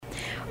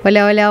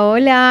Hola, hola,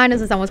 hola,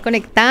 nos estamos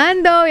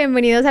conectando.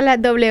 Bienvenidos a la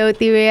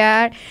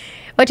WTBR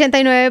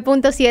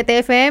 89.7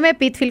 FM,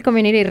 Pittsfield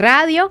Community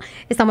Radio.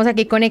 Estamos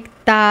aquí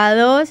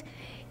conectados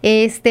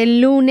este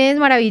lunes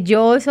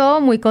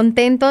maravilloso, muy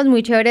contentos,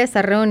 muy chévere de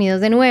estar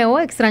reunidos de nuevo,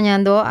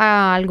 extrañando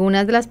a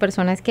algunas de las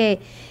personas que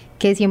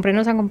siempre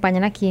nos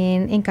acompañan aquí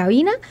en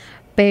cabina,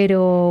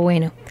 pero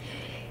bueno,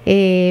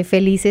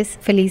 felices,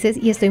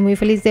 y estoy muy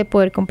feliz de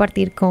poder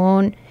compartir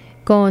con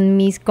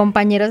mis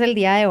compañeros el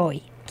día de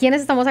hoy.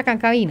 ¿Quiénes estamos acá en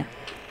cabina?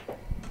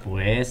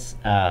 Pues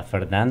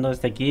Fernando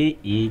está aquí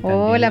y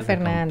también nos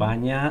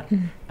acompaña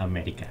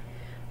América.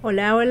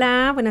 Hola,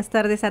 hola, buenas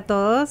tardes a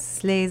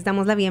todos. Les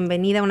damos la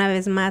bienvenida una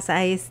vez más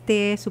a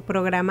su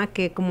programa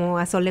que, como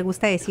a Sol le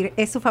gusta decir,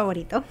 es su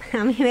favorito.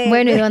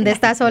 Bueno, ¿y dónde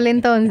está Sol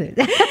entonces?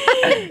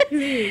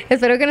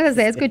 Espero que nos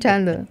esté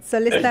escuchando.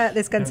 Sol está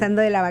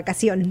descansando de la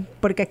vacación,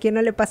 porque a quien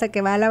no le pasa que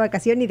va a la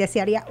vacación y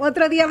desearía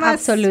otro día más.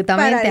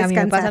 Absolutamente, para a mí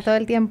me pasa todo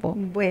el tiempo.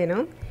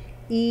 Bueno,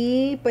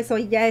 y pues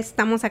hoy ya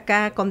estamos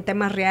acá con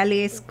temas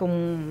reales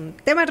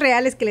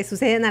que le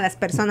suceden a las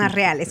personas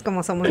reales,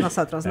 como somos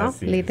nosotros, ¿no?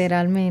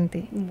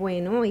 Literalmente.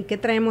 Bueno, ¿y qué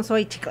traemos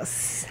hoy,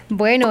 chicos?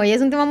 Bueno, hoy es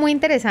un tema muy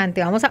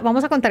interesante. Vamos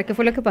a contar qué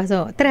fue lo que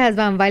pasó. Tras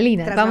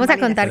bambalinas. Vamos a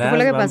contar qué fue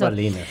lo que pasó.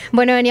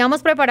 Bueno,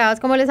 veníamos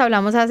preparados, como les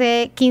hablamos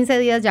hace 15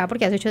 días ya,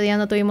 porque hace 8 días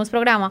no tuvimos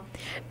programa,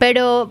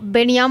 pero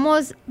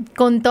veníamos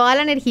con toda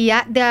la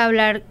energía de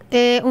hablar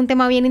un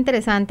tema bien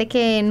interesante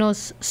que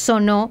nos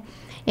sonó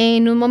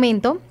en un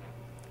momento,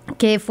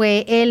 que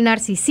fue el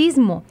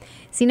narcisismo.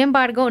 Sin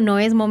embargo, no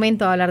es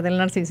momento de hablar del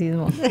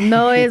narcisismo.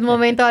 No es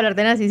momento de hablar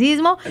del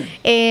narcisismo.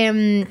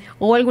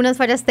 Hubo algunas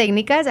fallas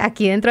técnicas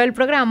aquí dentro del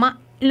programa,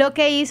 lo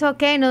que hizo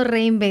que nos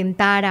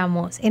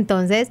reinventáramos.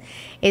 Entonces,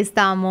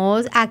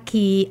 estamos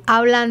aquí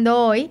hablando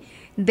hoy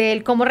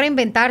del cómo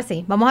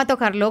reinventarse. Vamos a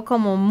tocarlo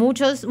como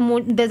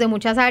desde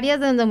muchas áreas,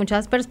 desde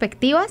muchas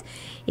perspectivas.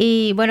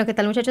 Y bueno, ¿qué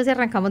tal, muchachos, si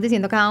arrancamos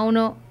diciendo cada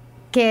uno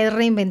qué es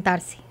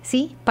reinventarse?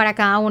 ¿Sí? Para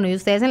cada uno. Y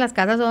ustedes en las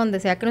casas o donde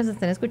sea que nos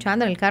estén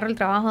escuchando, en el carro, el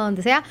trabajo,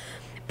 donde sea,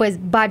 pues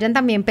vayan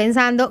también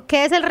pensando,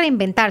 ¿qué es el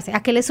reinventarse?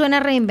 ¿A qué le suena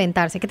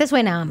reinventarse? ¿Qué te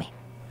suena, Ame?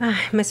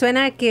 Me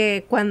suena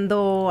que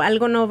cuando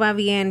algo no va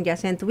bien, ya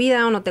sea en tu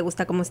vida o no te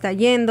gusta cómo está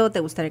yendo, te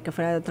gustaría que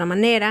fuera de otra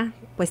manera,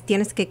 pues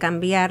tienes que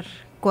cambiar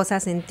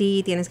cosas en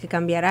ti, tienes que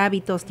cambiar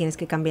hábitos, tienes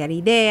que cambiar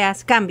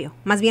ideas, cambio.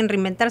 Más bien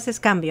reinventarse es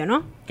cambio,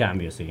 ¿no?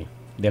 Cambio, sí.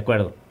 De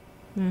acuerdo.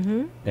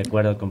 Uh-huh. De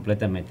acuerdo,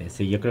 completamente.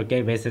 Sí, yo creo que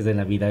hay veces en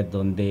la vida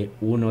donde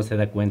uno se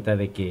da cuenta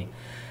de que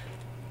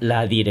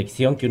la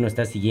dirección que uno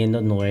está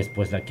siguiendo no es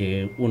pues la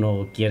que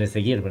uno quiere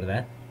seguir,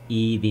 ¿verdad?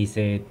 Y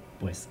dice,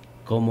 pues,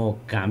 ¿cómo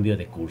cambio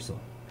de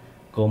curso?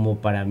 ¿Cómo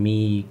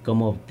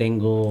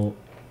obtengo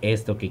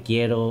esto que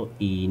quiero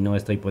y no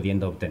estoy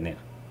pudiendo obtener?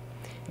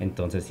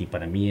 Entonces, sí,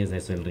 para mí es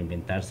eso, el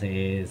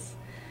reinventarse es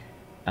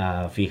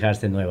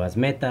fijarse nuevas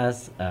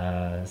metas,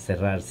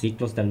 cerrar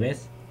ciclos tal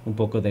vez, un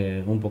poco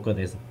de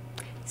eso.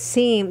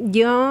 Sí,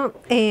 yo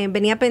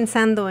venía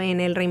pensando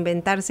en el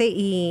reinventarse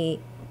y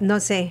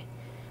no sé,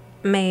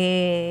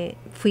 me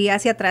fui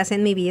hacia atrás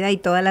en mi vida y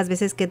todas las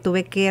veces que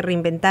tuve que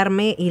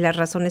reinventarme y las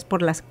razones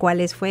por las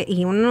cuales fue.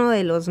 Y uno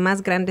de los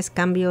más grandes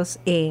cambios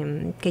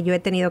que yo he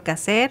tenido que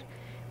hacer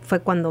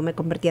fue cuando me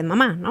convertí en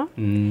mamá, ¿no?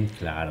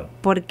 Claro.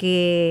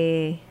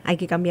 Porque hay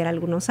que cambiar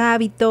algunos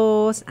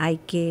hábitos, hay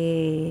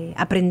que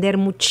aprender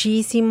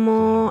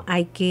muchísimo,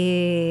 hay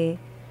que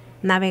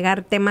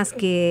navegar temas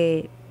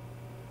que,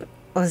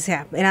 o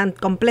sea, eran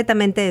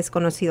completamente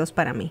desconocidos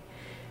para mí.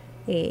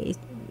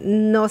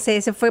 No sé,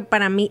 ese fue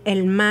para mí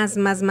el más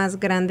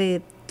grande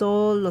de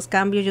todos los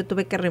cambios. Yo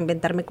tuve que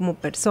reinventarme como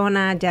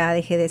persona, ya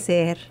dejé de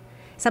ser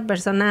esa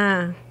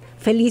persona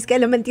feliz, que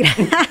no, mentira.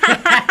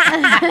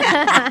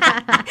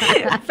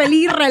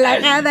 Feliz,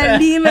 relajada,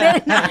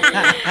 libre.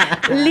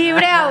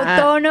 Libre,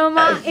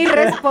 autónoma,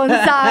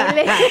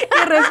 irresponsable,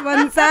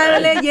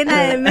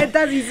 llena de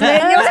metas y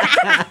sueños.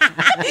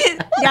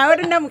 Y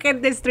ahora una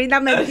mujer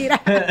destruida,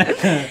 mentira.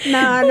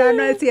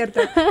 No es cierto.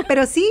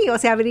 Pero sí, o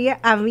sea,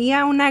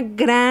 había una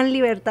gran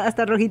libertad,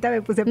 hasta rojita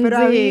me puse,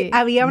 pero sí.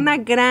 había una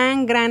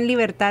gran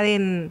libertad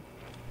en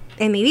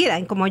mi vida,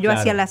 en cómo yo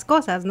hacía las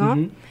cosas, ¿no?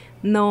 Uh-huh.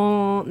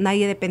 No,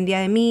 nadie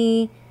dependía de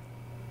mí,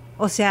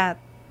 o sea,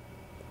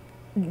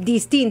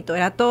 distinto,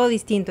 era todo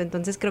distinto.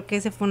 Entonces creo que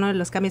ese fue uno de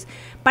los cambios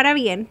para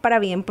bien,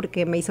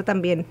 porque me hizo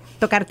también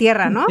tocar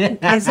tierra, ¿no?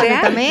 Es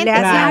real, le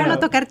hacía a uno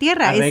tocar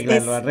tierra.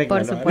 Arréglalo,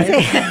 por supuesto.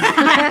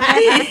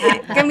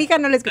 Que mi hija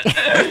no lo escuche.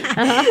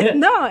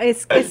 No,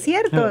 es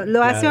cierto,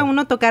 lo hace a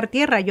uno tocar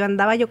tierra. Yo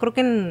creo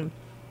que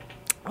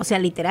o sea,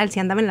 literal, sí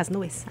andaba en las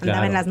nubes, en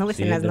las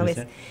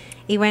nubes.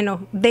 Y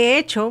bueno, de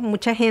hecho,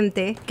 mucha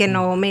gente que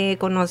no me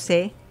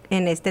conoce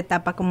en esta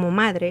etapa como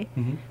madre,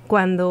 uh-huh,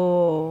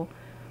 cuando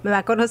me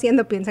va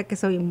conociendo piensa que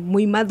soy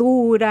muy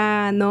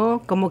madura,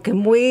 ¿no? Como que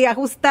muy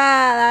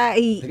ajustada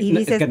y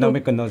dices, es que no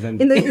me conocen.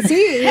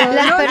 Sí,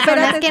 las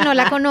personas que no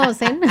la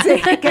conocen.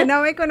 Sí, que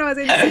no me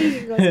conocen,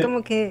 sí, es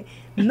como que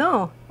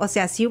no, o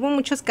sea, sí hubo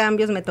muchos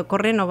cambios, me tocó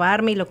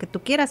renovarme y lo que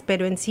tú quieras,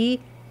 pero en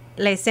sí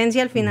la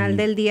esencia al final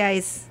del día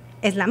es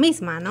la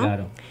misma, ¿no?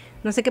 Claro.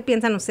 No sé qué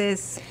piensan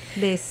ustedes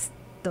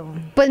Exacto.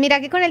 Pues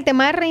mira que con el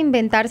tema de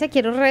reinventarse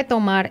quiero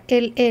retomar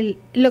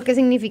lo que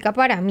significa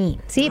para mí,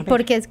 ¿sí?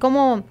 Porque es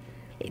como,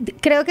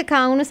 creo que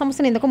cada uno estamos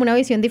teniendo como una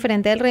visión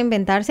diferente del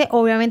reinventarse,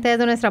 obviamente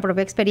desde nuestra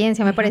propia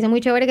experiencia. Me parece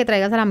muy chévere que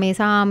traigas a la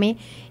mesa, Ame,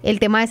 el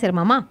tema de ser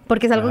mamá,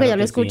 porque es algo que ya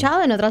lo he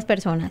escuchado en otras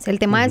personas. El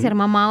tema de ser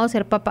mamá o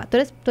ser papá. ¿Tú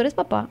eres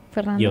papá,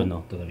 Fernando? Yo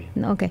no, todavía.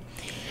 No, ok.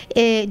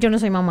 Yo no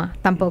soy mamá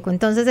tampoco.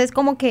 Entonces es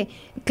como que,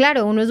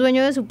 claro, uno es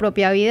dueño de su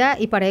propia vida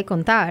y para de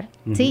contar,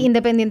 ¿sí?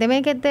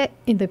 Independientemente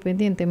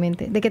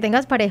de que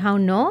tengas pareja o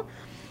no,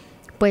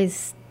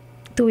 pues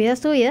tu vida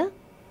es tu vida,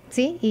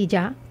 ¿sí? Y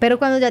ya. Pero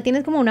cuando ya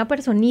tienes como una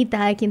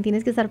personita de quien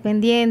tienes que estar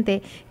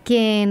pendiente,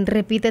 quien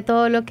repite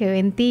todo lo que ve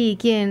en ti,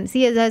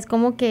 sí, esa es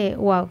como que,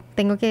 wow,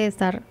 tengo que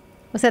ser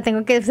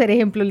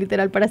ejemplo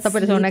literal para esta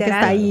persona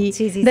literal, que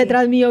está ahí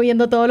detrás mío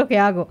viendo todo lo que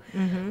hago.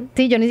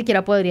 Sí, yo ni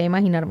siquiera podría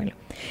imaginármelo.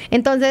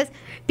 Entonces,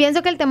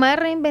 pienso que el tema de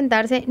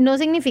reinventarse no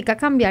significa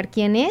cambiar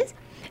quién es,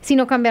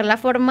 sino cambiar la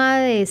forma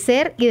de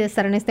ser y de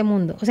estar en este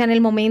mundo. O sea, en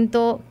el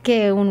momento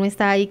que uno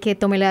está ahí, que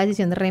tome la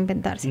decisión de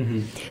reinventarse.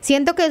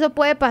 Siento que eso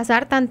puede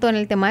pasar tanto en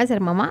el tema de ser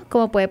mamá,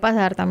 como puede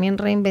pasar también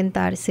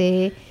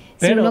reinventarse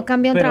si uno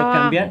cambia un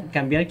trabajo.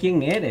 Cambiar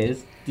quién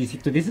eres. Y si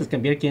tú dices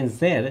cambiar quién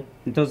ser,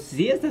 entonces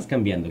sí estás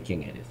cambiando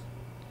quién eres.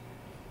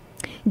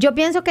 Yo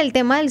pienso que el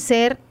tema del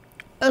ser,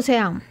 o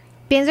sea,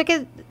 pienso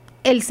que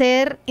el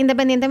ser,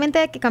 independientemente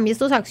de que cambies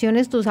tus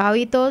acciones, tus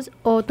hábitos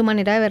o tu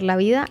manera de ver la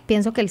vida,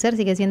 pienso que el ser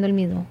sigue siendo el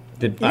mismo.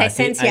 La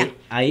esencia.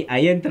 Ahí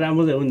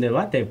entramos en un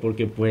debate,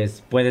 porque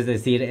pues puedes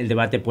decir, el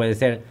debate puede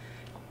ser,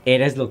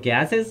 ¿eres lo que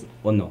haces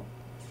o no?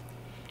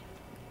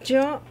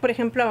 Yo, por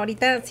ejemplo,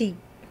 ahorita sí.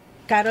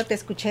 Caro, te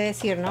escuché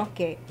decir, ¿no?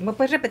 Que ¿me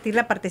puedes repetir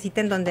la partecita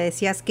en donde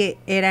decías que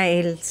era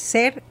el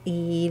ser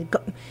y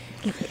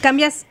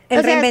cambias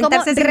el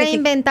reinventarse?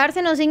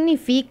 Reinventarse no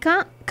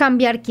significa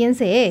cambiar quién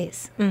se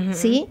es,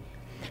 ¿sí?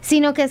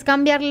 Sino que es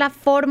cambiar la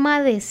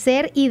forma de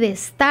ser y de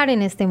estar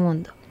en este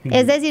mundo.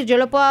 Es decir, yo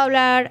lo puedo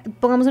hablar,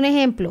 pongamos un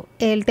ejemplo,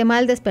 el tema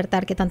del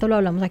despertar, que tanto lo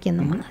hablamos aquí en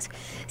NOMADAS,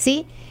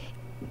 ¿sí?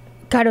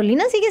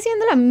 Carolina sigue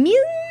siendo la misma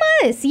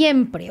de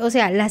siempre. O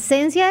sea, la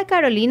esencia de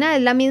Carolina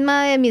es la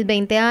misma de mis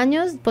 20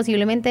 años,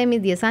 posiblemente de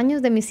mis 10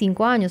 años, de mis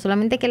 5 años.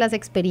 Solamente que las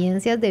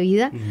experiencias de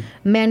vida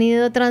me han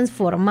ido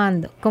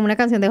transformando. Como una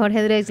canción de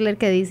Jorge Drexler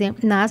que dice,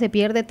 nada se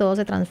pierde, todo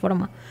se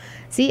transforma.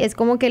 Sí, es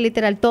como que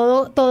literal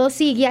todo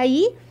sigue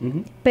ahí,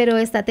 pero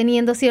está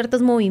teniendo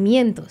ciertos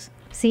movimientos,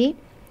 ¿sí?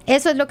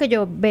 Eso es lo que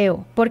yo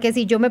veo, porque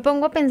si yo me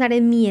pongo a pensar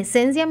en mi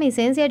esencia,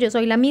 yo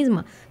soy la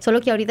misma,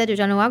 solo que ahorita yo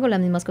ya no hago las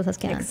mismas cosas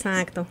que antes.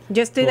 Exacto,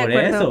 yo estoy de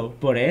acuerdo.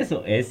 Por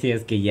eso, si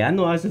es que ya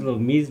no haces lo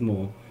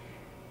mismo,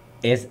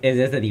 es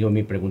esa, digo,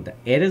 mi pregunta,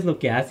 ¿eres lo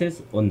que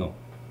haces o no?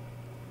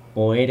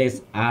 ¿O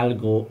eres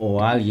algo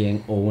o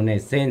alguien o una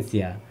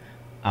esencia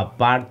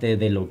aparte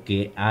de lo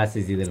que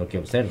haces y de lo que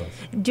observas?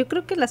 Yo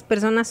creo que las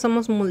personas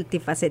somos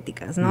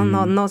multifacéticas, ¿no?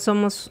 No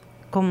somos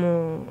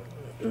como...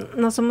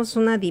 No somos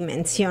una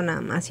dimensión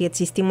nada más y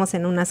existimos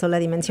en una sola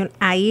dimensión.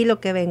 Ahí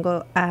lo que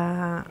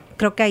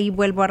creo que ahí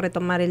vuelvo a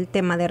retomar el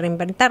tema de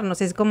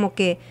reinventarnos. Es como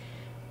que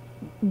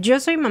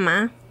yo soy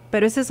mamá,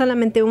 pero esa es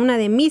solamente una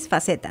de mis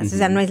facetas. O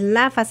sea, no es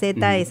la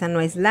faceta, esa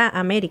no es la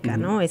América,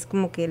 ¿no? Es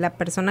como que la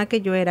persona que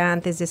yo era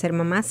antes de ser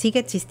mamá sigue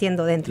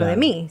existiendo dentro de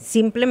mí.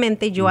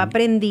 Simplemente yo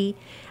aprendí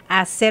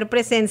a hacer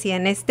presencia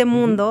en este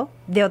mundo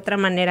de otra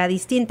manera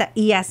distinta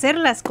y hacer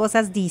las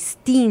cosas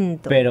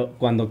distinto. Pero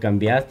cuando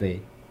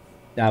cambiaste...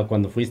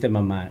 cuando fuiste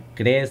mamá,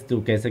 ¿crees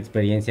tú que esa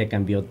experiencia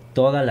cambió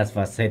todas las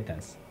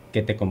facetas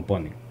que te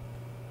componen?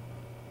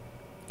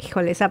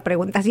 Híjole, esa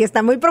pregunta sí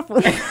está muy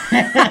profunda.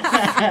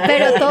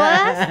 ¿Pero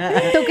todas?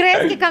 ¿Tú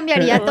crees que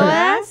cambiaría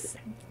todas?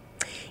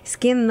 Es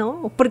que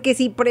no, porque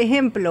si, por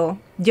ejemplo,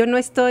 yo no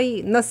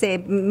estoy, no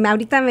sé,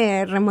 ahorita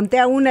me remonté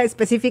a una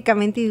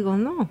específicamente y digo,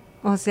 no,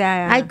 o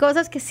sea... Hay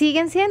cosas que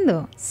siguen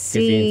siendo. Sí.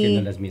 Que siguen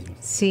siendo las mismas.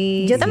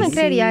 Sí. Yo también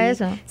creería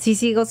eso. Sí,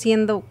 sigo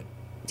siendo...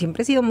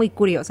 Siempre he sido muy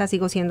curiosa,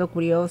 sigo siendo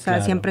curiosa,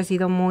 claro. Siempre he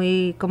sido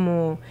muy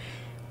como...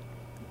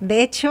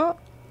 De hecho,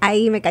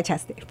 ahí me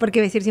cachaste,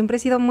 porque decir, siempre he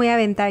sido muy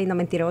aventada y no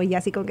mentira, oye,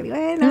 así como que digo,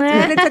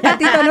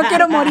 no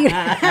quiero morir.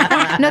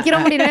 No quiero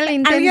morir en el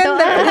intento.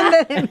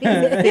 De mí.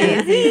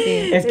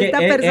 Sí. Es que esta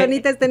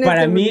personita está en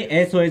para mí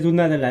eso es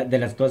una de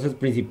las cosas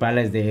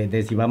principales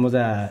de si vamos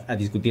a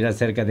discutir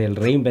acerca del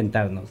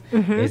reinventarnos.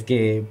 Es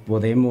que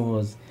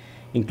podemos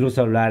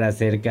incluso hablar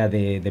acerca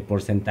de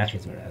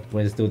porcentajes, ¿verdad?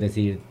 Puedes tú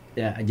decir...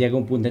 Llega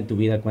un punto en tu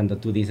vida cuando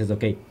tú dices,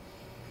 ok,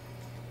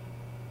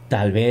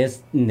 tal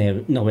vez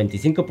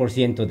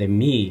 95% de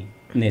mí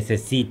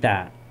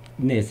necesita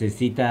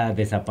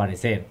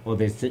desaparecer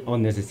o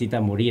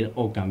necesita morir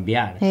o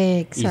cambiar.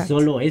 Exacto. Y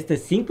solo este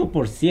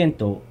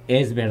 5%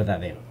 es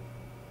verdadero.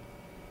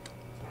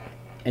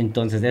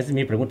 Entonces, esa es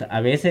mi pregunta.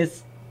 A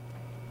veces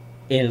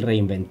el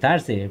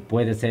reinventarse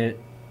puede ser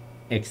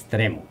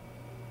extremo.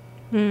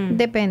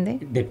 Depende.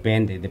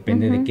 Depende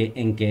de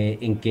en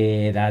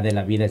qué edad de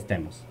la vida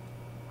estemos.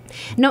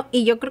 No,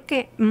 y yo creo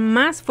que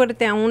más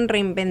fuerte aún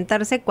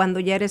reinventarse cuando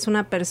ya eres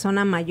una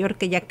persona mayor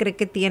que ya cree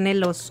que tiene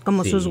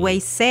sus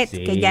ways set,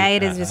 que ya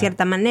eres de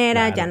cierta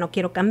manera, ya no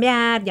quiero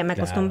cambiar, ya me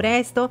acostumbré a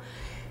esto.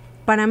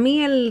 Para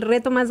mí el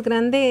reto más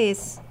grande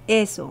es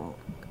eso,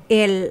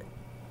 el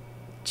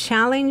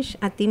challenge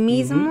a ti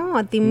mismo,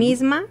 a ti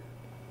misma,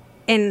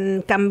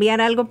 en cambiar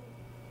algo,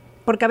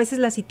 porque a veces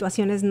las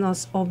situaciones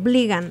nos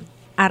obligan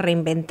a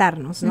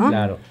reinventarnos, ¿no?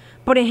 Claro.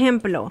 Por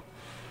ejemplo,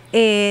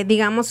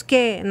 digamos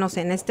que, no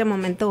sé, en este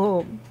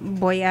momento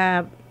voy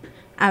a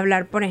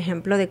hablar, por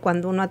ejemplo, de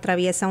cuando uno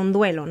atraviesa un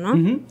duelo,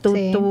 ¿no?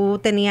 Tú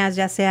tenías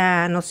ya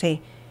sea, no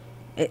sé,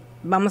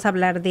 vamos a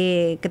hablar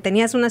de que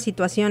tenías una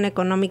situación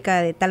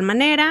económica de tal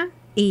manera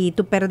y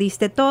tú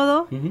perdiste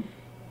todo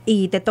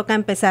y te toca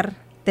empezar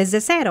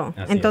desde cero.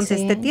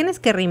 Entonces te tienes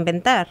que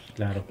reinventar.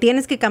 Claro.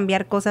 Tienes que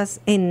cambiar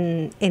cosas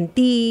en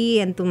ti,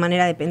 en tu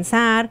manera de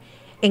pensar,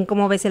 en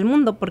cómo ves el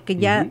mundo, porque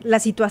ya la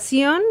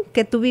situación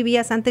que tú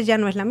vivías antes ya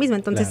no es la misma.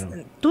 Entonces,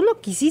 tú no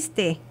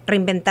quisiste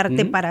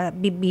reinventarte para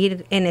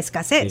vivir en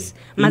escasez.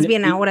 Más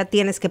bien ahora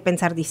tienes que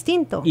pensar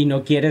distinto. Y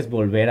no quieres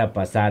volver a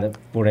pasar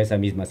por esa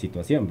misma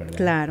situación, ¿verdad?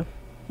 Claro.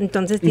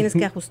 Entonces, tienes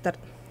que ajustar.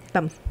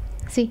 Vamos.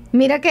 Sí.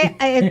 Mira que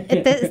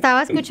te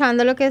estaba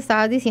escuchando lo que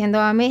estabas diciendo,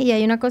 Ame, y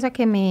hay una cosa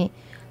que me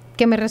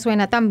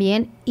resuena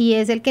también, y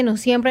es el que no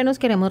siempre nos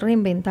queremos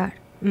reinventar.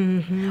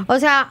 O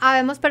sea,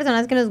 habemos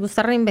personas que nos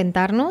gusta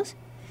reinventarnos,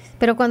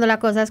 pero cuando la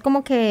cosa es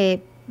como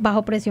que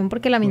bajo presión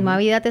porque la misma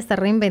vida te está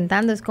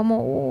reinventando, es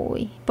como,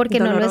 uy, porque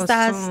doloroso. No lo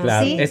estás...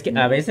 Claro, ¿sí? es que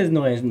a veces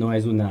no es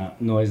una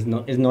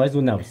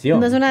opción.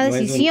 No es una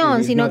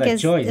decisión, sino que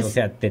es, o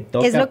sea, te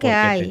toca es lo que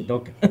hay. Te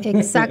toca.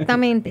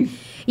 Exactamente.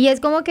 Y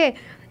es como que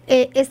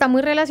está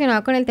muy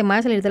relacionado con el tema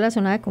de salir de la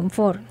zona de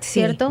confort,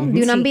 ¿cierto?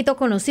 De un ámbito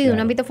conocido, un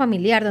ámbito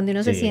familiar, donde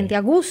uno se siente a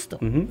gusto.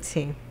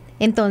 Sí.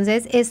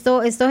 Entonces,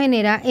 esto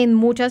genera en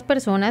muchas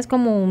personas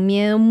como un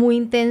miedo muy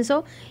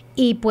intenso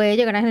y puede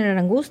llegar a generar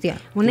angustia.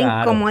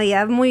 Una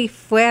incomodidad muy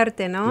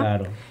fuerte, ¿no?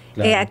 Claro.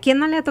 ¿A quién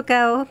no le ha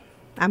tocado?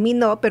 A mí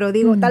no, pero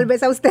digo, tal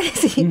vez a ustedes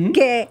sí,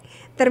 que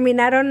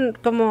terminaron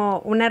como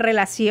una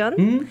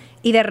relación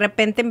y de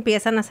repente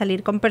empiezan a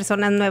salir con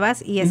personas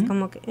nuevas y es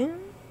como que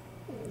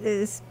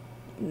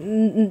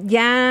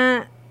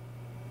ya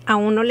a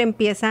uno le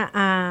empieza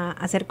a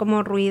hacer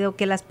como ruido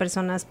que las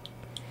personas,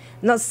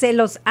 no sé,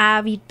 los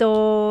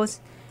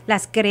hábitos,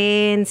 las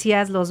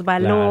creencias, los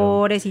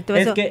valores y todo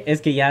eso.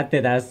 Es que ya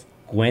te das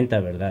cuenta,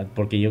 ¿verdad?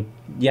 Porque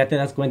ya te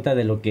das cuenta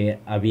de lo que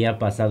había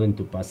pasado en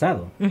tu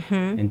pasado.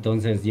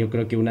 Entonces, yo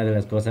creo que una de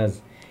las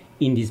cosas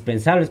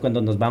indispensables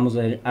cuando nos vamos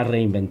a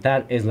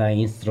reinventar es la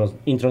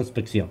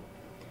introspección.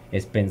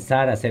 Es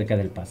pensar acerca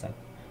del pasado.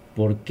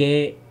 ¿Por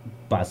qué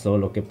pasó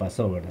lo que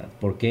pasó, verdad?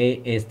 ¿Por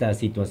qué esta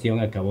situación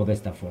acabó de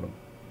esta forma?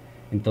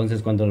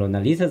 Entonces, cuando lo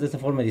analizas de esta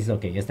forma, dices,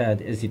 ok, esta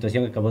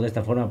situación acabó de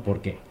esta forma,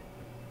 ¿por qué?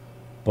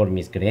 Por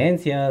mis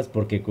creencias,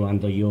 porque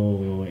cuando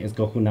yo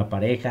escojo una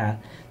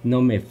pareja,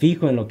 no me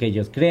fijo en lo que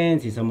ellos creen,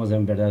 si somos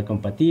en verdad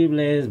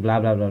compatibles, bla,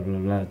 bla, bla, bla,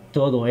 bla.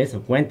 Todo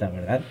eso cuenta,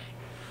 ¿verdad?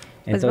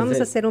 Pues vamos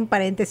a hacer un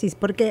paréntesis,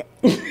 porque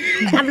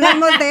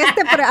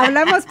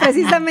hablamos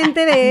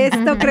precisamente de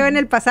esto, creo, en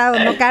el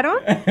pasado, ¿no, Caro?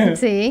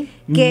 Sí.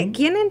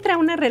 ¿Quién entra a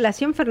una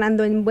relación,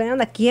 Fernando, en buena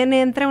onda? ¿Quién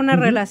entra a una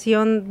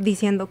relación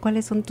diciendo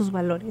cuáles son tus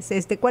valores,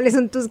 cuáles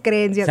son tus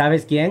creencias?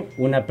 ¿Sabes quién?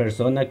 Una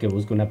persona que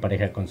busca una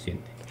pareja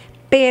consciente.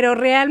 Pero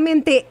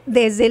realmente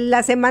desde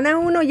la semana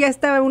 1 ya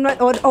está uno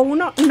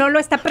no lo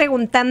está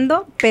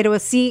preguntando, pero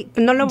sí,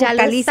 no lo ya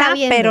vocaliza,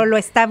 pero lo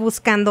está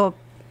buscando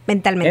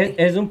mentalmente.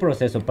 Es un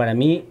proceso. Para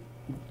mí,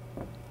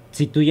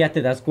 si tú ya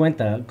te das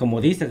cuenta,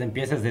 como dices,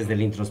 empiezas desde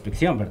la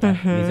introspección, ¿verdad?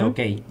 Dices, ok,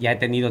 ya he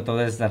tenido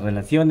todas estas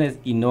relaciones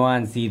y no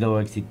han sido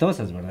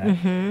exitosas, ¿verdad?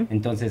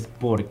 Entonces,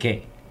 ¿por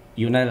qué?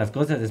 Y una de las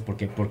cosas es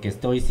porque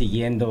estoy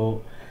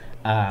siguiendo...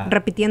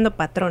 repitiendo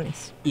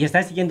patrones. Y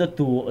estás siguiendo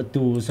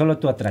solo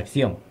tu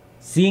atracción,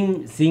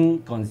 sin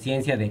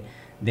conciencia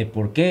de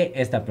por qué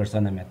esta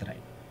persona me atrae.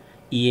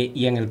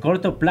 Y en el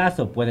corto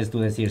plazo puedes tú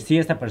decir, sí,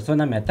 esta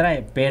persona me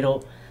atrae, pero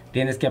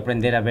tienes que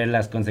aprender a ver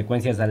las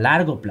consecuencias a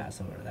largo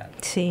plazo, ¿verdad?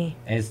 Sí.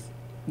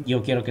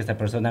 Yo quiero que esta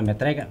persona me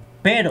atraiga,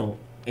 pero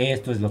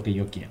esto es lo que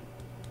yo quiero.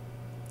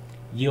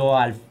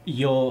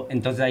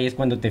 Entonces ahí es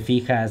cuando te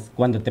fijas,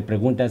 cuando te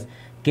preguntas,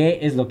 ¿qué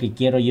es lo que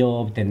quiero yo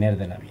obtener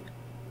de la vida?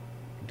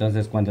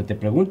 Entonces, cuando te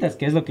preguntas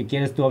qué es lo que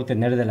quieres tú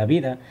obtener de la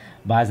vida,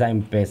 vas a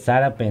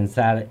empezar a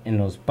pensar en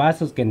los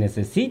pasos que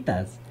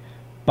necesitas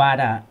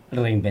para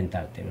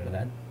reinventarte,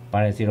 ¿verdad?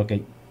 Para decir, ok,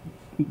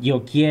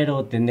 yo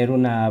quiero tener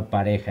una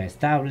pareja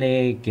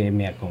estable, que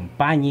me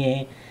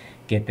acompañe,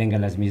 que tenga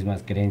las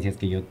mismas creencias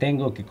que yo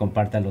tengo, que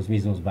comparta los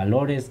mismos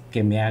valores,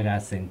 que me haga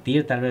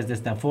sentir tal vez de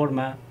esta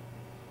forma.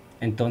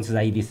 Entonces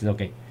ahí dices,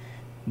 ok,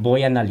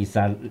 voy a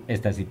analizar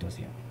esta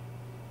situación.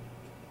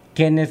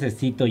 ¿Qué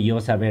necesito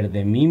yo saber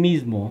de mí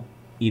mismo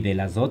y de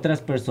las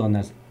otras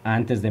personas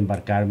antes de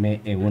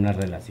embarcarme en una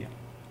relación?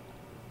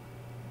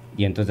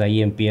 Y entonces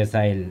ahí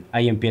empieza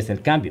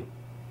el cambio.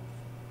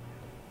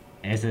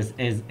 Ese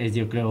es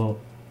yo creo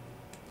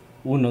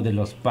uno de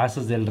los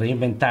pasos del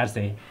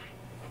reinventarse,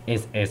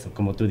 es eso,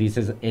 como tú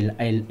dices,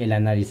 el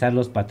analizar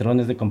los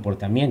patrones de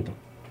comportamiento.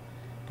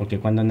 Porque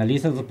cuando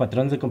analizas los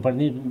patrones de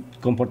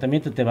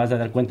comportamiento te vas a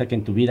dar cuenta que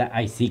en tu vida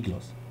hay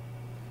ciclos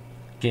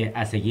que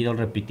has seguido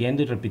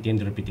repitiendo y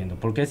repitiendo y repitiendo.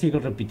 ¿Por qué sigo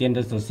repitiendo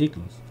estos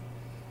ciclos?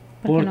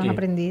 Porque no has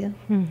aprendido.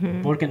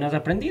 Porque no has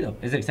aprendido.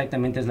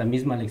 Es la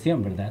misma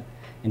lección, ¿verdad?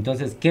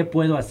 Entonces, ¿qué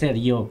puedo hacer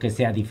yo que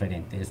sea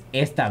diferente? Es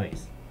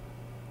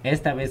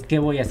esta vez, ¿qué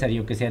voy a hacer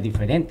yo que sea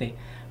diferente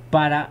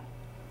para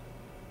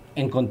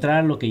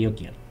encontrar lo que yo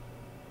quiero?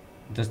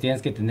 Entonces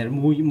tienes que tener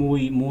muy,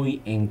 muy,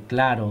 muy en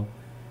claro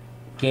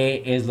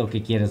qué es lo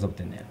que quieres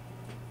obtener.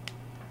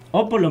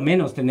 O por lo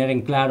menos tener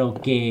en claro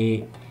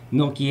que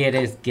no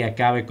quieres que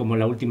acabe como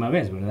la última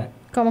vez, ¿verdad?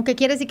 Como que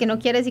quieres y que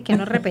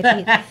no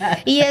repetir.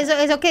 Y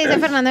eso que dice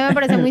Fernando me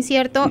parece muy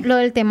cierto, lo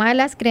del tema de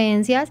las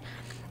creencias.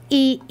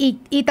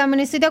 Y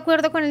también estoy de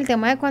acuerdo con el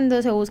tema de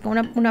cuando se busca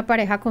una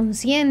pareja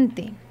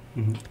consciente.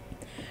 Uh-huh.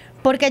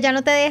 Porque ya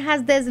no te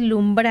dejas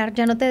deslumbrar,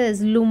 ya no te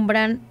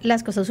deslumbran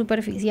las cosas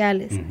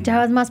superficiales, ya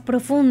vas más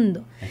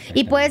profundo.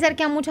 Y puede ser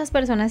que a muchas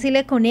personas sí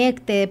le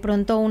conecte de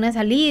pronto una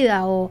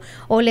salida o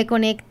le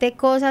conecte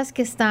cosas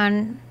que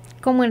están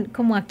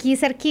como aquí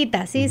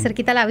cerquita, ¿sí?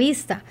 Cerquita a la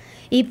vista.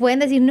 Y pueden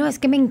decir, no, es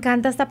que me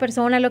encanta esta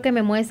persona, lo que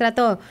me muestra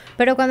todo.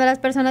 Pero cuando las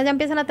personas ya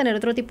empiezan a tener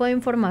otro tipo de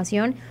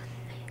información,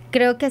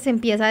 creo que se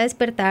empieza a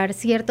despertar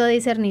cierto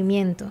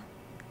discernimiento,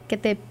 que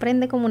te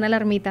prende como una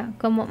alarmita,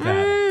 como,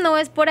 no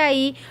es por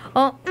ahí,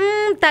 o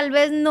tal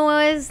vez no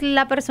es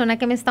la persona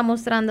que me está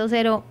mostrando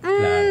ser, o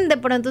de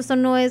pronto esto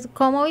no es,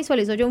 ¿cómo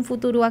visualizo yo un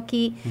futuro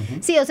aquí? Uh-huh.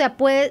 Sí, o sea,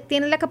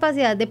 tienes la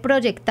capacidad de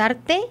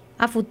proyectarte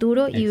a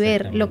futuro y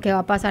ver lo que va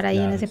a pasar ahí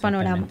en ese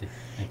panorama.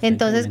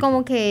 Entonces,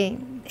 como que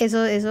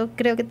eso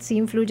creo que sí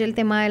influye el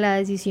tema de la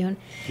decisión.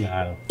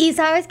 Claro. Y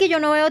sabes que yo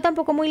no veo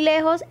tampoco muy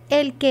lejos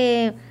el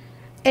que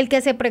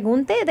se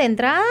pregunte de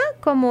entrada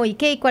como ¿y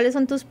qué? ¿Y cuáles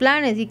son tus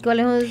planes? ¿Y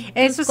cuáles son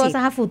tus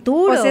cosas a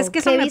futuro? Pues es que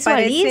eso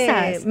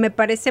me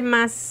parece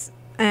más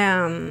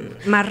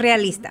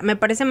realista. Me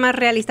parece más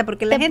realista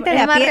porque la gente de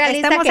a pie,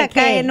 estamos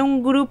acá en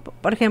un grupo,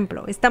 por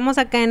ejemplo,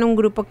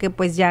 que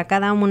pues ya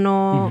cada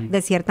uno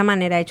de cierta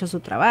manera ha hecho su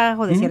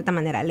trabajo, de cierta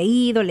manera ha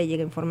leído, le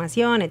llega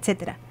información,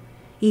 etcétera.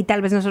 Y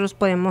tal vez nosotros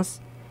podemos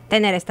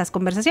tener estas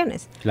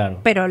conversaciones. Claro.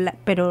 Pero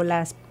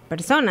las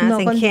personas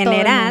en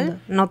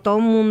general, no todo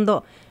el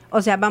mundo.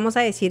 O sea, vamos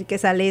a decir que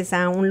sales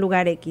a un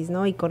lugar X,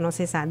 ¿no? Y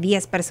conoces a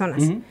 10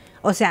 personas. Uh-huh.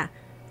 O sea,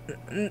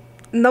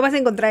 no vas a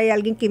encontrar ahí a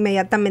alguien que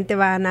inmediatamente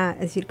van a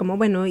decir como,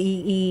 bueno,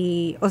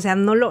 o sea,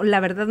 la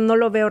verdad no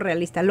lo veo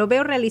realista. Lo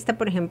veo realista,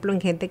 por ejemplo,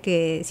 en gente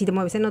que si te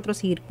mueves en otro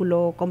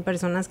círculo, con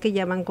personas que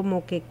ya van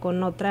como que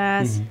con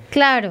otras... Uh-huh.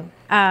 Claro,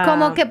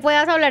 como que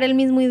puedas hablar el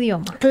mismo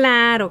idioma.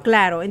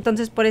 Claro.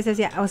 Entonces, por eso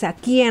decía, o sea,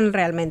 ¿quién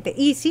realmente?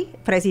 Y sí,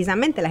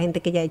 precisamente la gente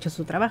que ya ha hecho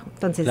su trabajo.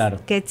 Entonces,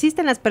 que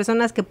existen las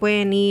personas que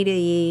pueden ir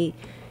y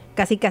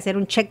casi que hacer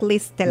un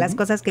checklist de las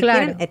cosas que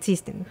quieren,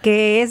 existen.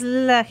 ¿Qué es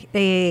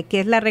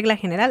la regla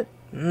general?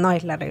 No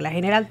es la regla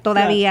general,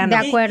 todavía no.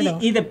 De acuerdo.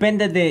 Y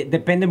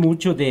depende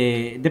mucho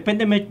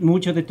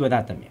de tu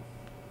edad también.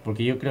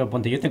 Porque yo creo,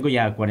 yo tengo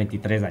ya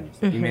 43 años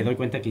y me doy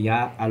cuenta que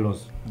ya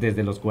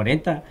desde los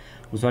 40,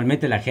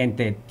 usualmente la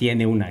gente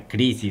tiene una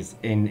crisis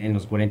en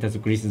los 40,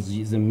 su crisis,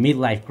 es un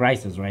midlife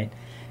crisis, right?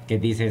 Que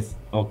dices,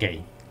 ok,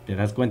 te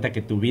das cuenta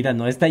que tu vida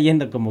no está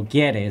yendo como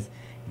quieres,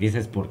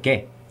 dices, ¿por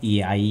qué?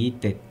 Y ahí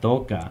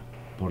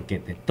porque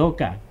te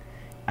toca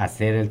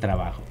hacer el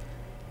trabajo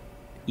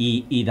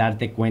y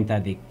darte cuenta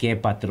de qué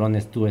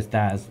patrones tú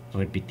estás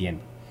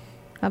repitiendo.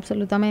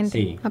 Absolutamente,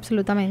 sí.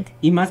 Absolutamente.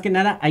 Y más que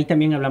nada, ahí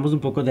también hablamos un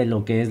poco de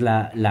lo que es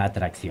la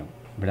atracción,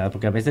 ¿verdad?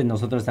 Porque a veces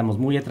nosotros estamos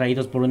muy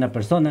atraídos por una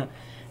persona,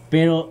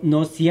 pero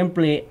no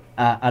siempre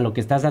a lo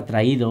que estás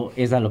atraído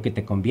es a lo que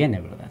te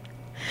conviene, ¿verdad?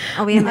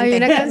 Obviamente. Hay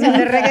una canción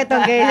de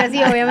reggaetón que dice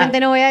así, obviamente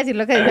no voy a decir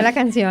lo que dice la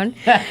canción,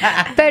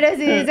 pero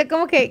sí dice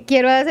como que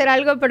quiero hacer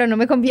algo, pero no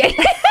me conviene.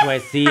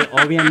 Pues sí,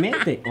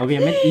 obviamente.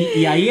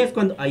 Y ahí es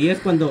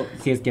cuando,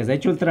 si es que has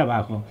hecho el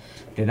trabajo,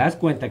 te das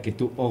cuenta que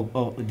tú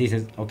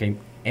dices, ok,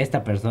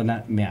 esta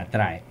persona me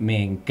atrae,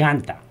 me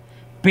encanta,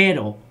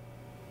 pero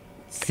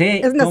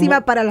es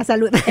nociva para la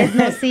salud. Es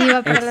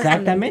nociva para la salud.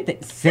 Exactamente.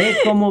 Sé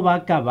cómo va a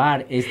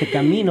acabar este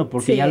camino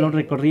porque ya lo he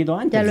recorrido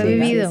antes. Ya lo he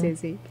vivido.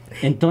 Sí.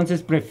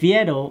 Entonces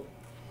prefiero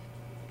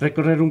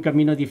recorrer un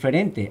camino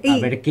diferente. A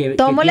ver qué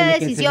tomo la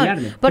decisión.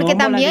 Porque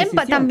también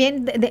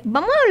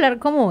vamos a hablar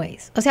cómo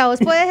es. O sea, vos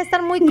puedes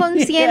estar muy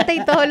consciente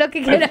y todo lo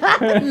que quieras.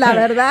 La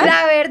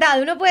verdad,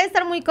 uno puede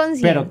estar muy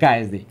consciente. Pero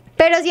caes de...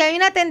 Pero si hay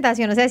una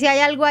tentación, o sea, si hay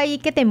algo ahí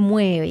que te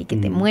mueve y que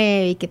te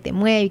mueve y que te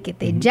mueve y que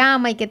te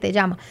llama y que te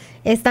llama,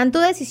 ¿está en tu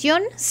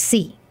decisión?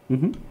 Sí.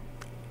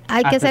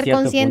 Hay que ser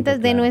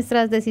conscientes de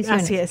nuestras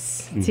decisiones. Así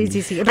es. Sí.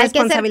 Hay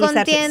que ser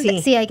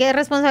conscientes, sí, hay que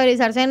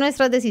responsabilizarse de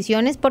nuestras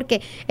decisiones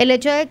porque el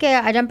hecho de que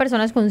hayan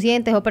personas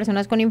conscientes o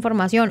personas con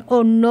información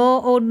o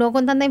no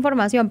con tanta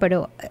información,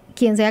 pero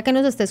quien sea que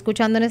nos esté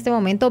escuchando en este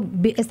momento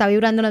está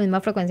vibrando en la misma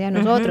frecuencia de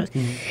nosotros.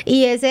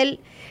 Y es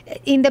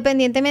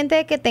independientemente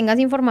de que tengas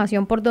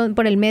información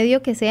por el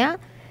medio que sea,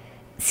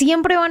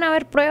 siempre van a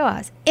haber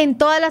pruebas en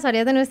todas las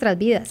áreas de nuestras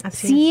vidas.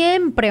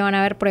 Siempre van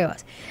a haber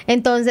pruebas.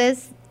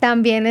 Entonces,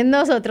 también en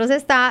nosotros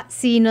está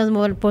si nos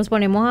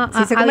posponemos a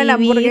si se come a la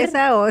vivir,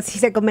 hamburguesa o si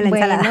se come la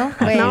ensalada.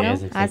 Bueno, ¿no?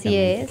 así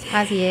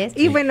es.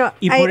 Y bueno,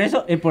 y por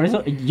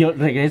eso yo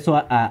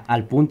regreso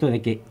al punto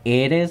de que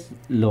eres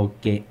lo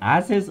que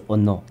haces o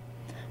no.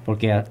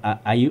 Porque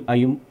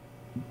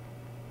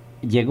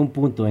llega un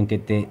punto en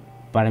que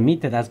para mí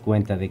te das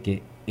cuenta de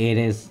que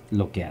eres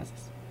lo que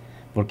haces.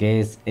 Porque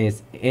es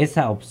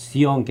esa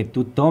opción que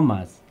tú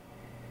tomas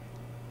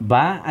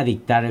va a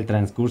dictar el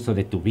transcurso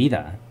de tu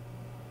vida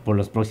por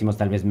los próximos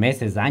tal vez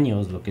meses,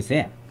 años, lo que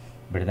sea,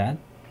 ¿verdad?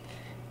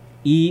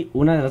 Y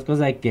una de las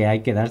cosas que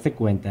hay que darse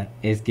cuenta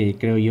es que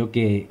creo yo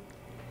que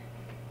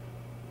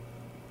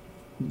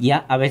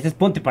ya a veces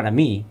para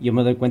mí, yo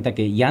me doy cuenta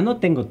que ya no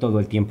tengo todo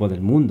el tiempo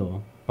del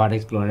mundo para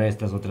explorar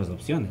estas otras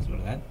opciones,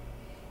 ¿verdad?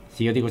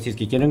 Si yo digo, si es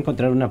que quiero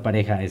encontrar una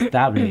pareja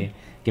estable,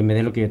 que me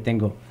dé lo que yo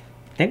tengo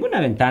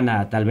una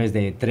ventana tal vez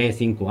de 3,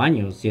 5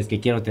 años, si es que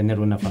quiero tener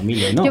una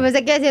familia, ¿no? Yo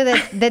pensé que decía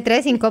de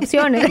 3, 5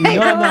 opciones. No. O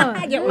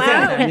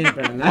sea, también,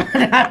 pero no.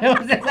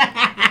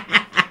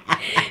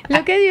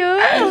 Lo que dio.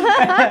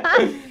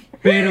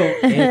 Pero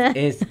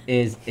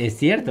es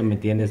cierto, ¿me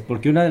entiendes?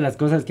 Porque una de las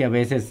cosas que a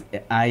veces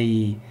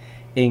hay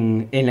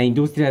en la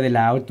industria de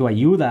la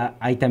autoayuda,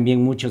 hay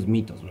también muchos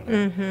mitos,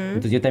 ¿verdad? Uh-huh.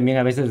 Entonces yo también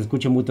a veces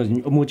escucho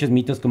muchos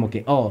mitos como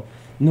que,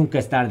 nunca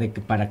es tarde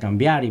para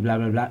cambiar y bla,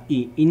 bla, bla.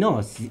 Y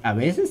no, a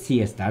veces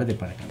sí es tarde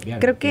para cambiar.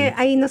 Creo que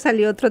ahí nos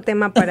salió otro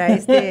tema para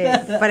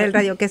para el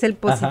radio, que es el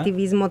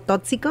positivismo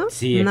tóxico.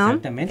 Sí, ¿no?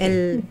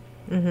 Exactamente.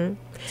 Uh-huh.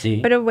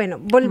 Sí. Pero bueno,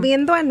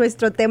 volviendo a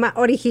nuestro tema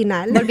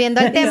original. Volviendo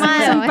al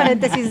tema. Es un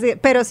paréntesis,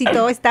 pero si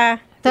todo está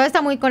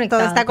muy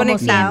conectado. Todo está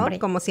conectado,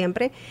 como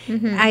siempre.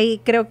 Uh-huh. Ahí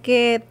creo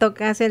que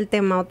tocas el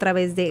tema otra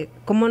vez de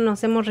cómo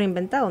nos hemos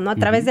reinventado, ¿no? A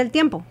través del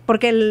tiempo.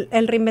 Porque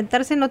el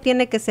reinventarse no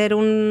tiene que ser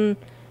un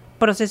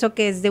proceso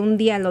que es de un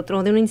día al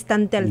otro, de un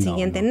instante al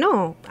siguiente,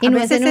 no. Y no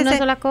es en una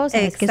sola cosa,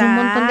 es que es un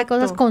montón de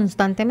cosas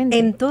constantemente.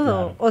 En todo,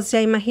 claro. O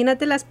sea,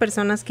 imagínate las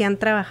personas que han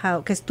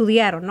trabajado, que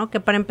estudiaron, ¿no? Que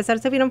para empezar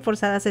se vieron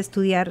forzadas a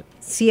estudiar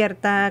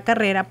cierta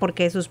carrera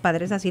porque sus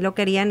padres así lo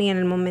querían y en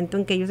el momento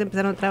en que ellos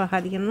empezaron a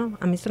trabajar dijeron, no,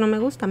 a mí esto no me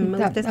gusta, a mí me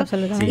gusta esto.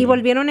 Y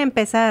volvieron a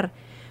empezar.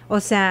 O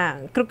sea,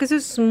 creo que eso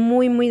es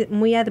muy, muy,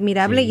 muy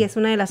admirable y es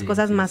una de las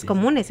cosas más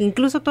comunes.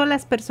 Incluso todas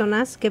las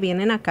personas que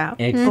vienen acá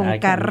con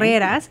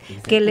carreras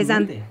que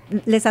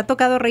les ha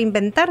tocado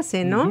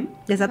reinventarse, ¿no? Uh-huh.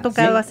 Les ha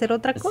tocado hacer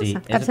otra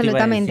cosa. Sí,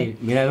 absolutamente.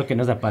 Mira lo que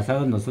nos ha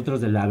pasado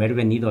nosotros del haber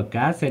venido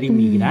acá, ser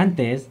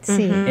inmigrantes,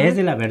 es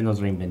el habernos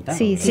reinventado.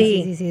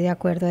 Sí, de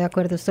acuerdo.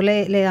 Esto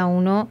le da a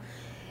uno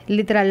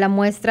literal la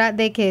muestra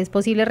de que es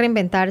posible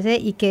reinventarse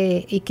y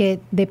que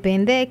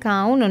depende de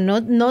cada uno.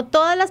 No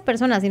todas las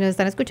personas, si nos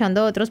están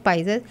escuchando de otros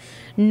países,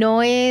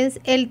 no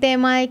es el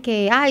tema de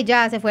que,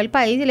 ya se fue el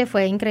país y le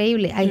fue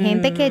increíble. Hay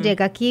gente que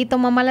llega aquí y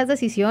toma malas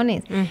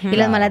decisiones y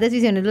las malas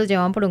decisiones los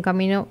llevan por un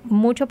camino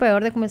mucho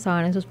peor de como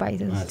estaban en sus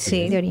países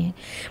de origen.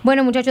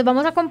 Bueno, muchachos,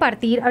 vamos a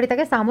compartir, ahorita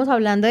que estábamos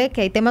hablando de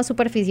que hay temas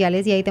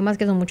superficiales y hay temas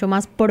que son mucho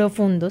más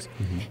profundos,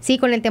 sí,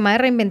 con el tema de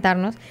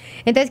reinventarnos.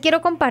 Entonces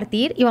quiero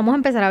compartir y vamos a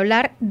empezar a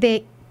hablar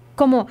de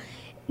como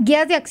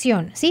guías de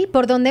acción, ¿sí?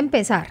 ¿Por dónde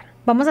empezar?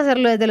 Vamos a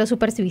hacerlo desde lo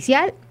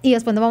superficial y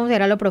después nos vamos a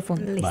ir a lo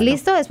profundo.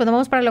 ¿Listo? Después nos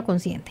vamos para lo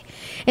consciente.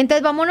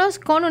 Entonces, vámonos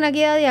con una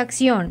guía de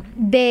acción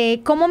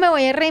de cómo me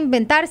voy a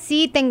reinventar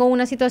si tengo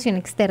una situación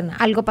externa.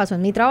 Algo pasó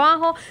en mi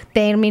trabajo,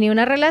 terminé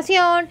una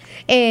relación.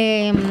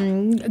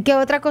 ¿Qué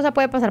otra cosa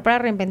puede pasar para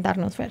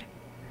reinventarnos, Fer?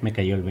 Me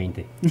cayó el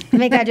 20.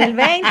 Me cayó el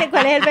 20.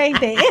 ¿Cuál es el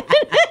 20?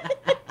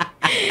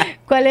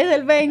 ¿Cuál es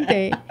el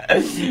 20?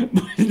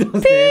 Pues no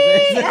sé.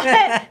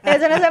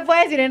 Eso no se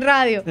puede decir en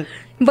radio.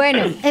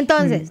 Bueno,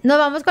 entonces, nos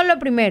vamos con lo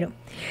primero.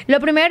 Lo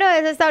primero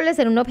es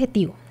establecer un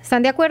objetivo.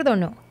 ¿Están de acuerdo o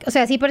no? O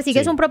sea, si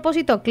persigues un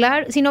propósito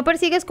claro, si no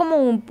persigues como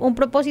un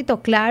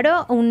propósito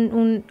claro,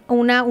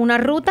 una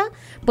ruta,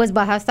 pues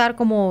vas a estar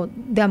como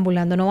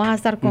deambulando, no vas a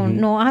estar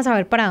no vas a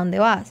saber para dónde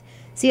vas.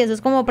 Sí, eso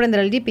es como prender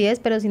el GPS,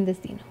 pero sin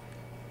destino.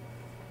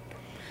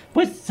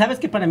 Pues, sabes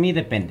que para mí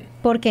depende.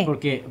 ¿Por qué?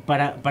 Porque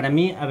para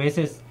mí a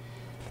veces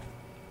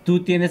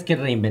tú tienes que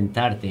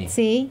reinventarte.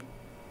 Sí.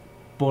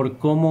 Por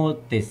cómo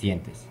te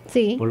sientes.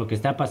 Sí. Por lo que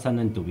está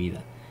pasando en tu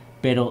vida.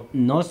 Pero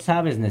no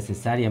sabes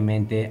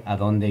necesariamente a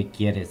dónde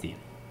quieres ir.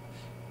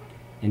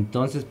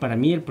 Entonces, para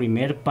mí el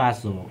primer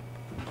paso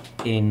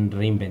en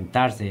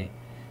reinventarse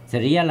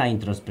sería la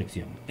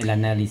introspección. El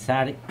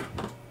analizar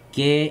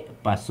qué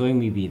pasó en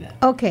mi vida.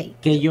 Ok.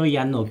 Que yo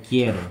ya no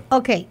quiero.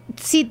 Ok.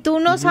 Si tú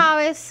no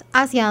sabes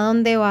hacia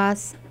dónde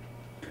vas,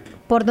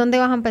 ¿por dónde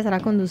vas a empezar a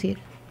conducir?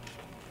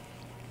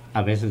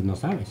 A veces no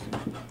sabes.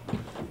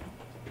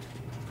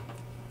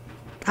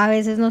 A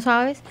veces no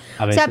sabes.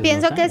 O sea,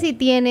 pienso que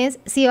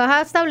si vas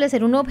a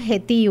establecer un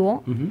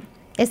objetivo,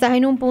 estás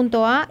en un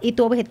punto A y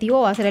tu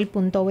objetivo va a ser el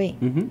punto B,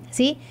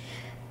 ¿sí?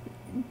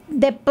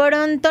 De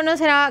pronto no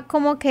será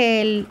como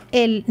que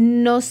el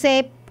no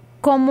sé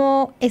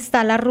cómo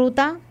está la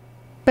ruta,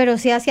 pero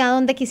sí hacia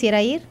dónde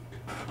quisiera ir.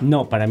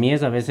 No, para mí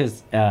es a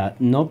veces,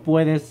 no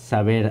puedes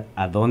saber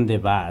a dónde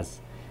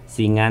vas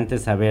sin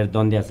antes saber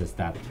dónde has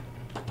estado.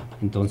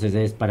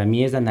 Entonces para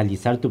mí es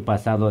analizar tu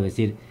pasado,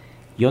 decir,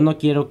 yo no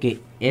quiero que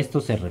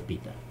esto se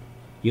repita.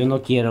 Yo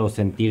no quiero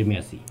sentirme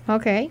así.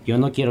 Ok. Yo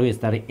no quiero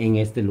estar en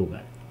este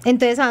lugar.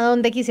 Entonces, ¿a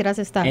dónde quisieras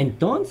estar?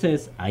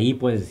 Entonces, ahí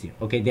puedes decir,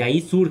 ok, de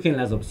ahí surgen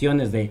las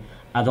opciones de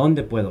a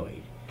dónde puedo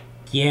ir,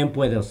 quién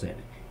puedo ser,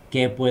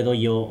 qué puedo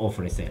yo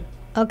ofrecer.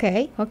 Ok.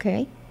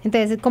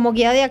 Entonces, como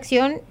guía de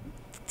acción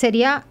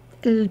sería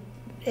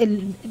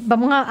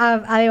vamos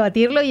a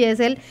debatirlo, y es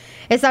el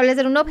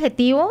establecer un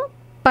objetivo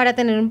para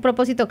tener un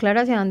propósito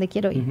claro hacia dónde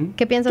quiero ir.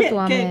 ¿Qué piensas tú,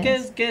 Amé?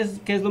 ¿Qué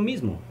es lo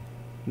mismo?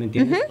 ¿Me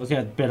entiendes? O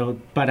sea, pero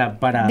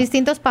para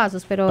distintos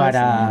pasos, pero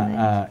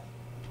para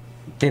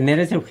tener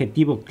ese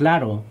objetivo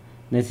claro,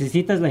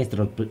 necesitas la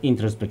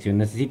introspección,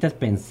 necesitas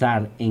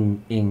pensar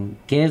en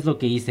qué es lo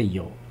que hice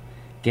yo,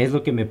 qué es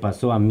lo que me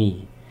pasó a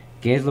mí,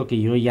 qué es lo que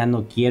yo ya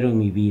no quiero en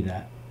mi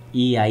vida,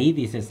 y ahí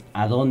dices,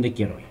 ¿a dónde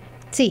quiero ir?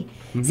 Sí,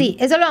 sí,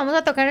 eso lo vamos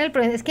a tocar en el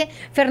proceso. Es que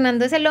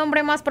Fernando es el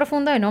hombre más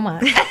profundo de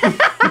NOMADAS.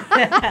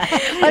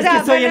 O sea, es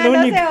que soy Fernando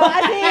el único. se va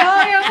así,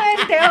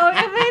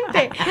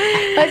 obviamente.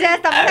 O sea,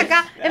 estamos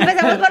acá,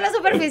 empezamos por lo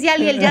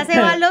superficial y él ya se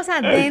va a los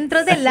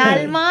adentros del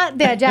alma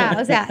de allá.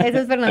 O sea, eso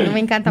es Fernando, me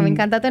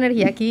encanta tu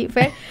energía aquí,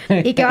 Fer.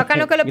 Y qué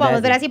bacano que lo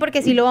podamos ver así,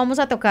 porque sí lo vamos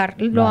a tocar,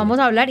 lo vamos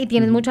a hablar, y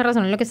tienes mucha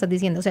razón en lo que estás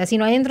diciendo. O sea, si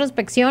no hay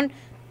introspección,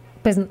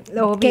 pues,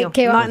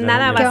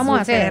 nada vamos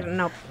a hacer?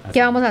 No.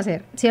 ¿Qué vamos a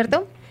hacer?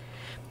 ¿Cierto?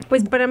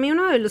 Pues para mí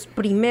uno de los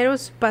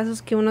primeros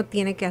pasos que uno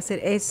tiene que hacer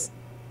es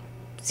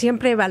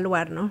siempre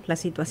evaluar, ¿no? La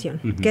situación.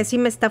 Que sí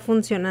me está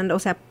funcionando. O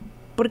sea,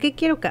 ¿por qué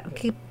quiero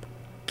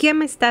 ¿Qué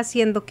me está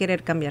haciendo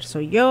querer cambiar?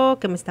 ¿Soy yo?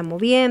 ¿Qué me está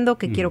moviendo?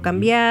 ¿Qué quiero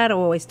cambiar?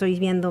 ¿O estoy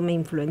viéndome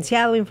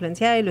influenciada,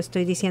 y lo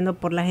estoy diciendo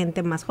por la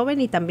gente más joven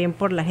y también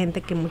por la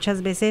gente que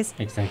muchas veces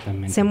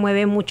se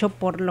mueve mucho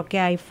por lo que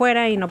hay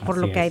fuera y no por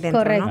lo que hay dentro?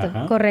 Correcto,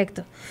 ¿no?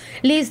 correcto.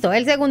 Listo.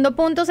 El segundo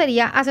punto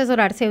sería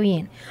asesorarse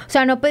bien. O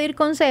sea, no pedir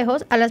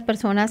consejos a las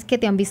personas que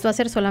te han visto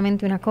hacer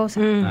solamente una cosa.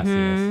 Así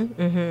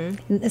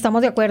es.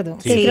 Estamos de acuerdo.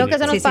 Sí, que creo que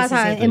eso nos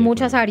pasa en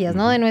muchas acuerdo. áreas,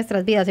 ¿no? De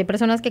nuestras vidas. Hay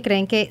personas que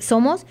creen que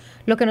somos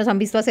lo que nos han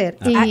visto hacer.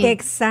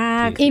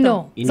 Exacto. Y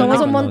no, somos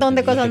un montón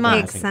de cosas más.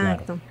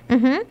 Exacto.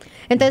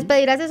 Entonces,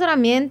 pedir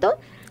asesoramiento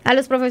a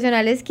los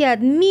profesionales que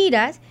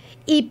admiras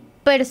y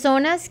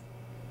personas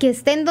que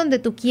estén donde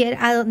tú quieres,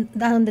 a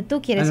donde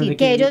tú quieres ir,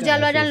 que ellos ya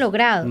lo hayan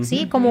logrado,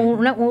 ¿sí? Como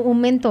un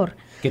mentor.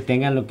 Que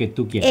tengan lo que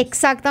tú quieres.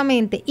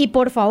 Exactamente. Y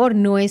por favor,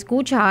 no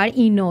escuchar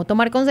y no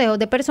tomar consejos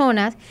de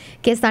personas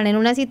que están en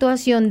una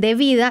situación de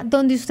vida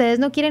donde ustedes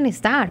no quieren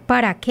estar.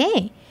 ¿Para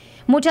qué?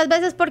 Muchas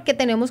veces porque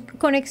tenemos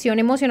conexión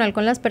emocional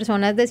con las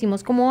personas,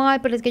 decimos como, ay,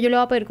 pero es que yo le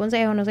voy a pedir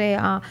consejo, no sé,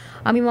 a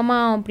mi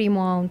mamá, a un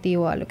primo, a un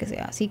tío, a lo que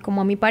sea, así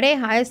como a mi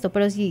pareja, esto.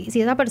 Pero si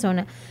esa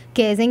persona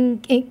que es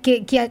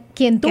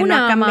quien tú que no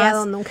nada ha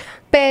cambiado más, nunca,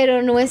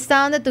 pero no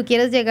está donde tú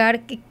quieres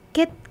llegar,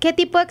 ¿qué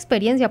tipo de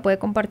experiencia puede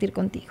compartir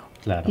contigo?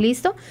 Claro.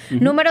 ¿Listo?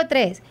 Número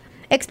 3,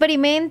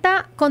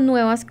 experimenta con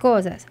nuevas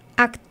cosas.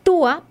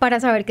 Actúa para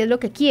saber qué es lo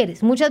que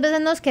quieres. Muchas veces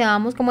nos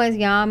quedamos, como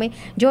decía Ame,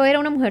 yo era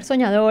una mujer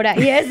soñadora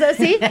y eso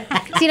sí.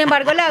 Sin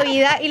embargo, la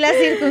vida y las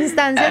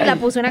circunstancias la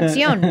puso en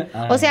acción.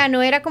 O sea,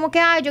 no era como que,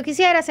 yo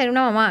quisiera ser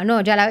una mamá. No,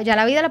 ya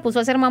la vida la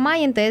puso a ser mamá,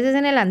 y entonces es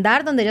en el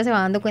andar donde ella se va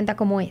dando cuenta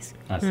cómo es.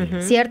 Así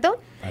es. ¿Cierto?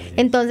 Así es.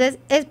 Entonces,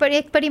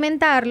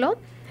 experimentarlo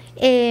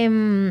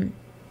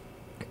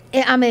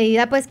a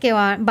medida pues que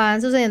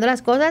van sucediendo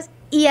las cosas.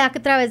 Y a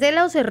través de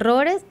los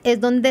errores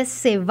es donde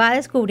se va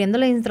descubriendo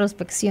la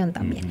introspección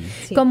también.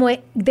 Sí. Como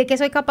de qué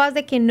soy capaz,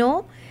 de que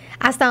no,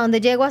 hasta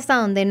dónde llego, hasta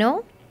dónde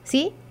no,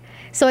 ¿sí?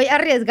 Soy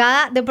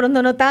arriesgada, de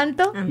pronto no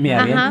tanto. ¿Me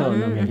aviento o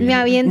no me aviento? ¿Me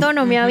aviento o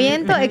no me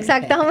aviento?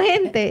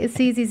 Exactamente.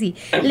 Sí.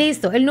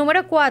 Listo. El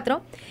número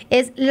 4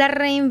 es la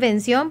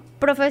reinvención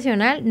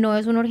profesional. No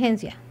es una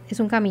urgencia,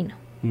 es un camino.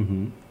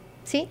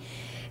 ¿Sí?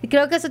 Y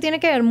creo que eso tiene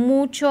que ver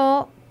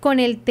mucho con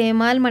el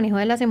tema del manejo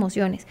de las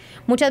emociones.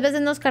 Muchas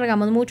veces nos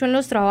cargamos mucho en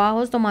los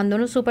trabajos,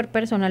 tomándonos súper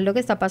personal lo que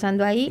está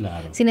pasando ahí,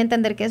 Claro. sin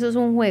entender que eso es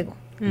un juego.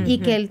 Y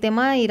que el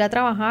tema de ir a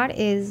trabajar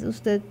es,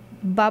 usted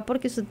va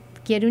porque usted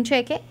quiere un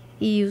cheque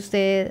y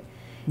usted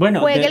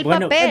juega el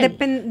papel.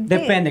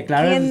 Depende,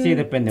 claro, eso sí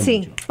depende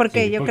mucho.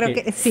 Porque Sí, yo creo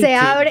que se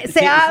abre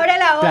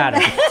la boca. Claro,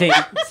 sí,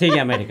 sigue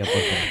América, por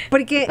favor.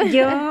 Porque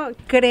yo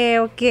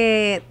creo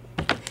que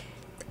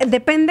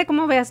depende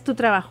cómo veas tu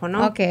trabajo,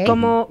 ¿no? Ok.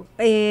 Como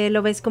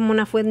lo ves como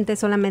una fuente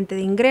solamente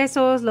de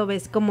ingresos, lo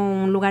ves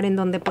como un lugar en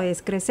donde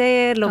puedes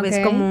crecer, lo ves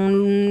como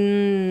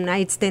una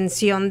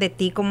extensión de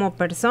ti como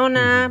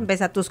persona,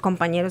 ves a tus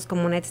compañeros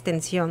como una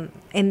extensión,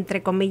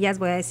 entre comillas,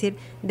 voy a decir,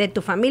 de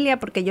tu familia,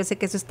 porque yo sé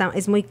que eso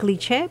es muy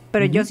cliché,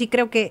 pero yo sí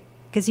creo que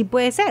sí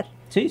puede ser.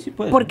 Sí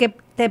puede. Porque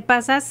te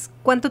pasas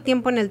 ¿cuánto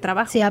tiempo en el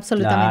trabajo? Sí,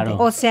 absolutamente.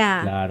 Claro, O sea,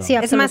 claro. Sí,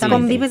 es más,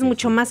 convives Sí,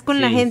 mucho sí. más con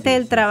la Sí, gente sí,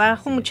 del sí,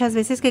 trabajo sí. muchas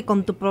veces que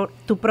con tu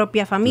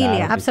propia familia.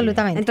 Claro que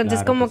Absolutamente. Entonces,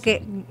 Claro como que que,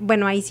 sí.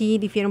 bueno, ahí sí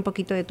difiere un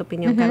poquito de tu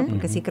opinión, Caro,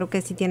 porque sí creo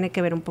que sí tiene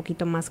que ver un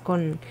poquito más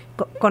con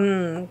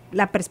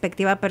la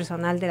perspectiva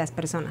personal de las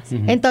personas.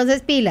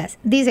 Entonces, pilas.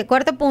 Dice,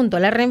 cuarto punto,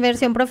 la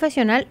reinversión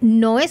profesional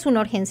no es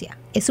una urgencia,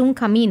 es un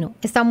camino.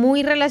 Está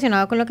muy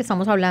relacionado con lo que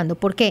estamos hablando.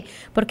 ¿Por qué?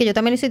 Porque yo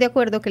también estoy de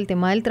acuerdo que el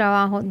tema del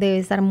trabajo debe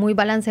estar muy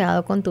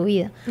balanceado con tu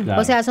vida.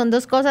 Claro. O sea, son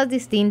dos cosas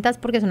distintas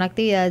porque son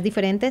actividades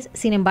diferentes,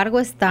 sin embargo,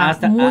 está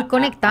muy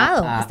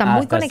conectado. Está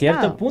muy hasta conectado.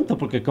 cierto punto,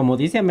 porque como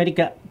dice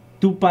América,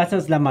 tú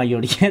pasas la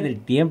mayoría del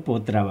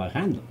tiempo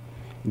trabajando.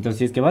 Entonces,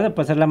 si es que vas a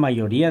pasar la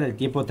mayoría del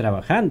tiempo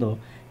trabajando,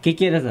 ¿qué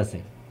quieres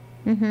hacer?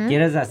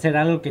 ¿Quieres hacer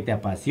algo que te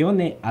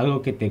apasione,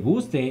 algo que te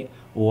guste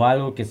o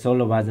algo que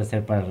solo vas a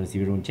hacer para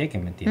recibir un cheque,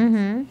 ¿me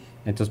entiendes?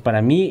 Entonces,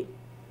 para mí,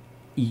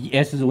 y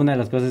eso es una de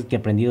las cosas que he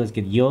aprendido, es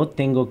que yo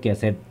tengo que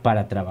hacer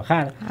para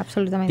trabajar.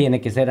 Absolutamente.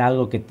 Tiene que ser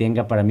algo que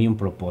tenga para mí un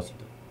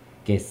propósito.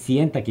 Que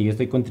sienta que yo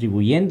estoy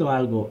contribuyendo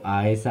algo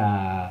a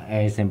esa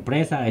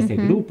empresa, a ese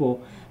grupo,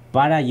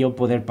 para yo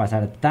poder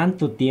pasar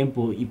tanto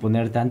tiempo y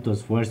poner tanto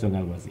esfuerzo en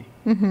algo así.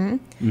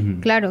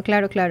 Claro,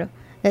 claro, claro.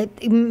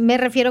 Me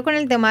refiero con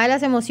el tema de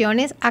las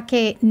emociones a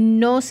que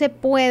no se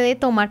puede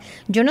tomar.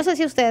 Yo no sé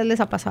si a ustedes les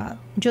ha pasado.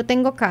 Yo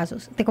tengo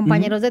casos de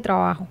compañeros de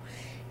trabajo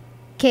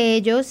que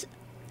ellos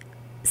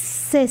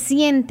se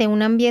siente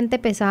un ambiente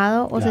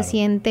pesado o se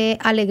siente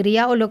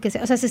alegría o lo que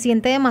sea. O sea, se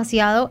siente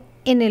demasiado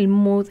en el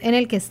mood en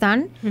el que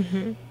están.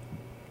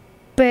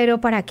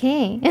 Pero ¿para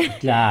qué?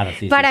 Claro,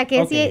 sí. ¿Para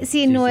qué Okay.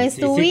 si no es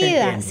tu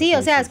vida? Sí,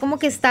 O sea, es como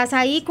que estás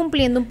ahí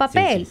cumpliendo un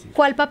papel. Sí.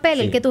 ¿Cuál papel?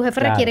 Sí, el que tu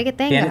jefe requiere que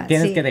tengas.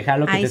 Tienes que dejar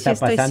lo que Ahí te está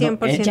estoy pasando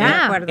 100% de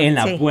acuerdo. en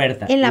la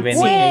puerta. En la y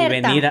puerta. Y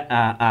venir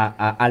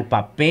al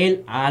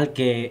papel, a lo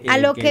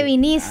que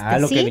viniste, A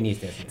lo ¿sí? que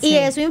viniste, sí. Y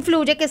eso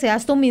influye que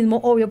seas tú mismo,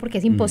 obvio, porque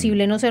es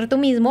imposible no ser tú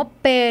mismo,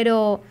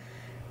 pero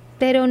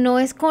no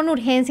es con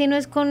urgencia y no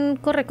es con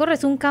corre,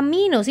 es un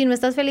camino. Si no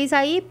estás feliz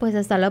ahí, pues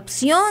está la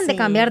opción de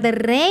cambiar, de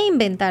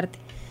reinventarte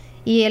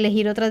y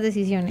elegir otras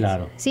decisiones.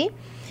 Claro. ¿Sí?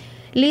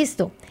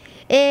 Listo.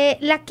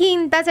 La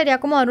quinta sería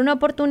como dar una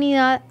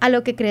oportunidad a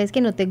lo que crees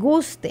que no te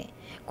guste.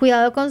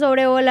 Cuidado con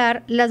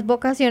sobrevolar las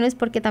vocaciones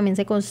porque también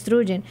se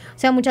construyen. O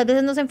sea, muchas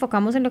veces nos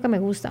enfocamos en lo que me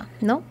gusta,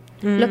 ¿no?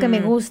 Lo que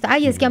me gusta.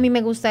 Ay, es que a mí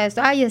me gusta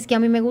esto. Ay, es que a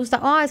mí me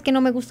gusta. Es que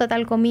no me gusta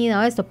tal comida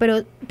o esto.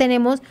 Pero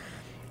tenemos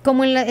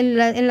como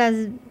en las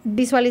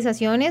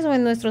visualizaciones o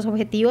en nuestros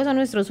objetivos o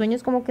nuestros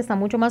sueños como que está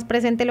mucho más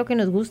presente lo que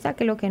nos gusta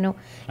que lo que no.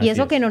 Y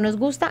eso que no nos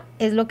gusta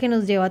es lo que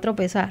nos lleva a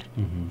tropezar.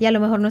 Y a lo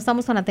mejor no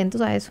estamos tan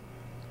atentos a eso.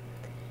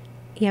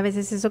 Y a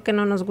veces eso que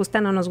no nos gusta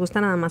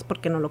nada más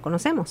porque no lo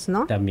conocemos,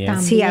 ¿no? También.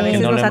 Sí, a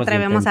veces no nos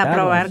atrevemos a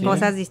probar sí.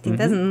 cosas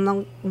distintas,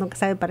 no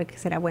sabe para qué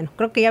será bueno.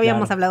 Creo que ya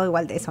habíamos hablado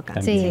igual de eso acá.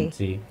 También,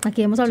 Sí.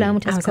 Aquí hemos hablado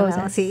muchas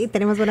cosas. Sí,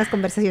 tenemos buenas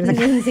conversaciones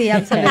acá. Sí,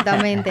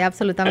 absolutamente,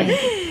 absolutamente.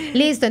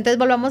 Listo, entonces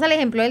volvamos al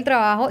ejemplo del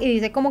trabajo y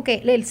dice como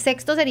que el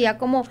sexto sería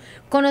como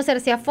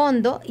conocerse a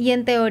fondo y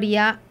en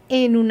teoría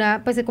en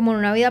una, pues como en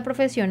una vida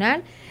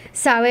profesional,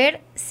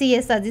 saber si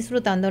estás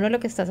disfrutando o no lo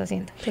que estás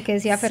haciendo, lo que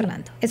decía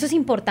Fernando. Eso es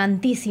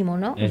importantísimo,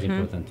 ¿no? Es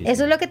importantísimo.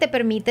 Eso es lo que te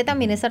permite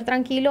también estar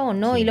tranquilo o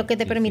no, y lo que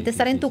te permite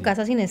estar en tu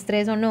casa sin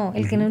estrés o no,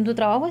 el que en tu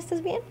trabajo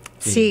estés bien.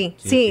 Sí,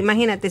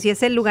 imagínate, si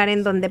es el lugar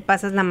en donde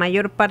pasas la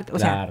mayor parte, o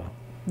sea,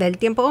 del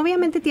tiempo,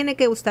 obviamente tiene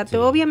que gustarte,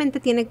 obviamente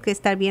tiene que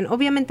estar bien,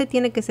 obviamente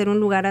tiene que ser un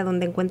lugar a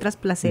donde encuentras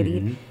placer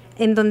y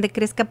en donde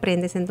crees que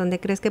aprendes, en donde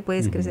crees que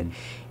puedes crecer.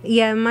 Y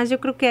además yo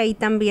creo que ahí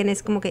también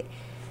es como que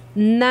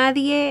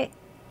nadie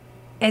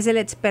es el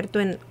experto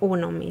en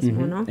uno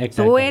mismo, ¿no?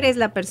 Tú eres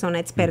la persona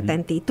experta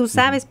en ti. Tú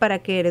sabes para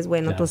qué eres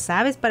bueno, tú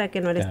sabes para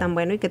qué no eres tan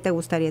bueno y qué te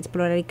gustaría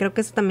explorar. Y creo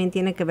que eso también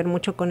tiene que ver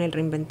mucho con el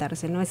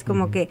reinventarse, ¿no? Es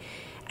como que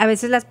a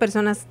veces las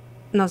personas,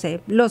 no sé,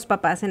 los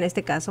papás en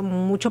este caso,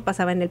 mucho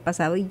pasaba en el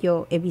pasado y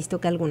yo he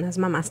visto que algunas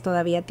mamás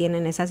todavía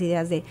tienen esas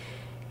ideas de,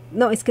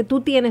 no, es que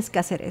tú tienes que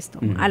hacer esto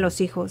a los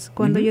hijos.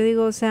 Cuando yo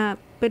digo, o sea,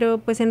 pero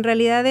pues en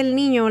realidad el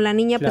niño o la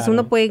niña, pues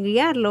uno puede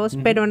guiarlos,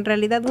 pero en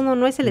realidad uno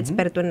no es el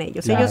experto en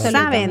ellos. Ellos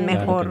saben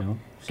mejor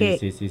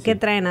qué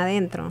traen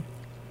adentro.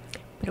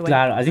 Pero bueno.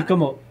 Claro, así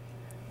como,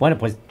 bueno,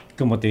 pues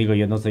como te digo,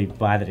 yo no soy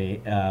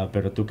padre,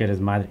 pero tú que eres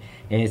madre,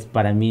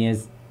 para mí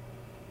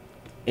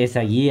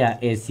esa guía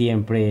es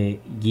siempre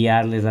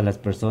guiarles a las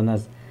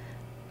personas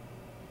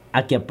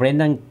a que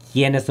aprendan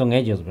quiénes son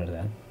ellos,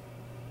 ¿verdad?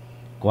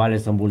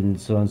 Cuáles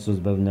son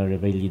sus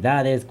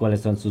vulnerabilidades,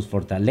 cuáles son sus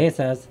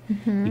fortalezas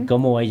y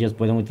cómo ellos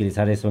pueden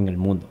utilizar eso en el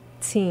mundo.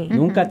 Sí.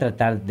 Nunca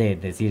tratar de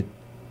decir,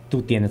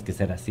 tú tienes que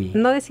ser así.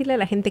 No decirle a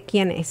la gente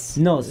quién es.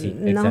 No, sí,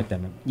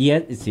 exactamente. Y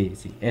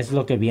es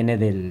lo que viene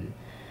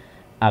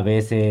a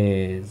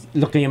veces,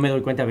 lo que yo me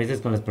doy cuenta a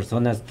veces con las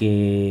personas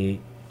que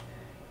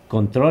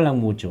controlan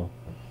mucho,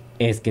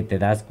 es que te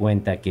das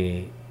cuenta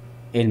que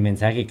el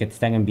mensaje que te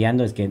están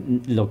enviando es que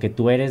lo que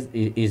tú eres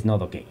is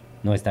not okay,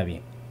 no está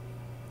bien.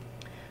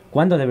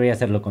 Cuando debería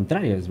ser lo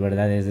contrario, es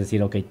verdad, es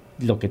decir, ok,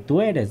 lo que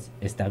tú eres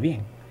está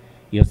bien.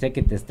 Yo sé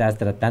que te estás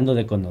tratando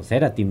de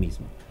conocer a ti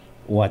mismo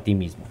o a ti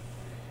mismo.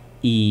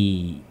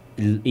 y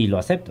lo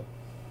acepto.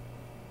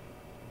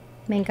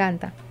 Me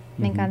encanta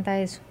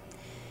eso.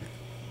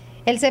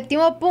 El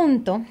 7º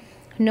punto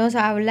nos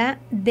habla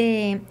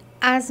de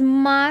haz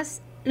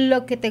más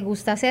lo que te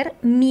gusta hacer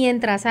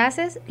mientras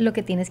haces lo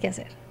que tienes que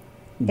hacer.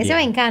 Ese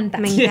me encanta.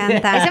 Me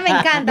encanta. Ese me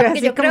encanta,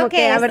 porque yo creo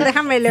que a ver,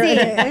 déjame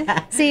leer.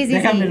 Sí.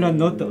 Déjame lo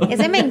anoto.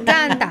 Ese me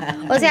encanta.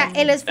 O sea,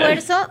 el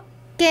esfuerzo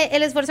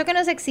que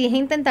nos exige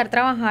intentar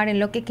trabajar en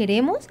lo que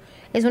queremos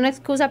es una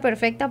excusa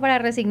perfecta para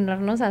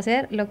resignarnos a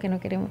hacer lo que no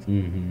queremos.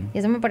 Y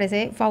eso me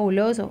parece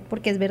fabuloso,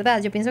 porque es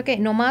verdad. Yo pienso que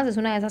NOMADAS es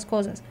una de esas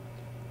cosas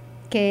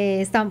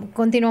que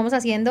continuamos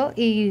haciendo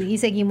y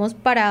seguimos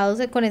parados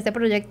con este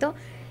proyecto,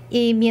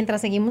 y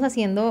mientras seguimos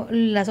haciendo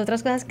las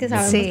otras cosas que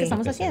sabemos que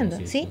estamos haciendo,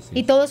 ¿sí?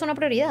 Y todo es una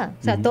prioridad,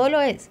 o sea, todo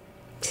lo es.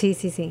 Sí.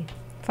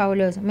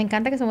 Fabuloso, me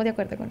encanta que estemos de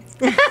acuerdo con eso.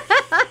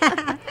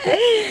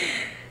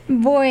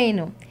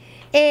 Bueno,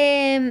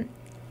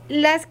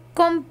 las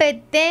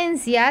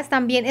competencias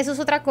también, eso es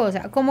otra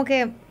cosa, como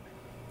que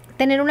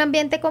tener un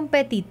ambiente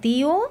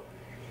competitivo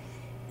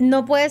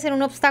no puede ser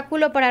un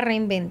obstáculo para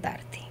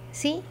reinventarte,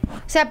 ¿sí?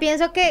 O sea,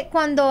 pienso que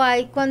cuando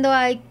hay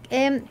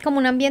como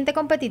un ambiente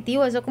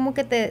competitivo, eso como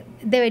que te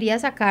debería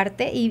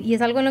sacarte, y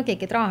es algo en lo que hay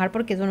que trabajar,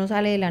 porque eso no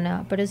sale de la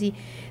nada, pero sí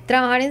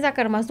trabajar en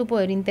sacar más tu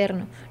poder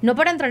interno, no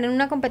para entrar en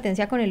una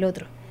competencia con el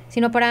otro,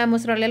 sino para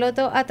demostrarle al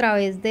otro a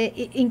través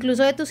de,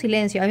 incluso de tu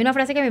silencio. Hay una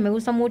frase que a mí me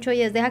gusta mucho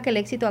y es: deja que el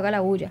éxito haga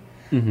la bulla.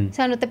 O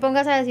sea, no te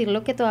pongas a decir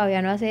lo que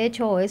todavía no has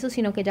hecho o eso,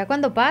 sino que ya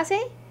cuando pase,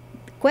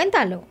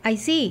 cuéntalo, ahí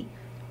sí.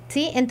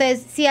 ¿Sí?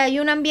 Entonces, si hay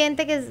un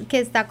ambiente que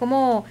está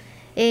como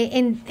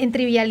en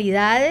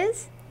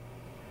trivialidades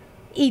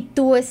y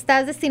tú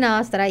estás destinado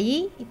a estar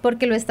ahí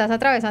porque lo estás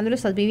atravesando y lo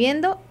estás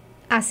viviendo,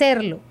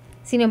 hacerlo.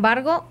 Sin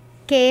embargo,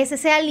 que ese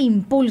sea el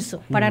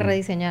impulso para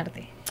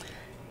rediseñarte.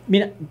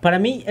 Mira, para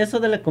mí eso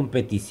de la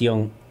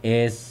competición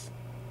es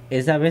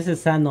a veces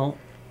sano,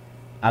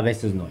 a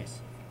veces no es.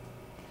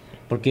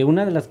 Porque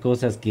una de las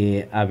cosas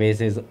que a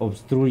veces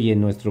obstruye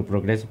nuestro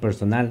progreso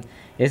personal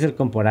es el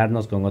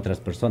compararnos con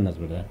otras personas,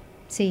 ¿verdad?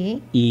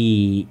 Sí.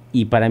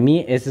 Y para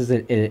mí ese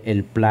es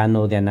el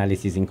plano de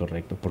análisis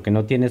incorrecto, porque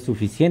no tienes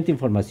suficiente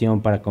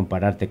información para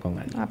compararte con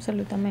alguien.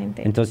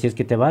 Absolutamente. Entonces, si es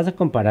que te vas a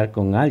comparar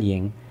con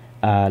alguien,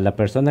 la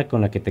persona con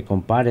la que te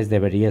compares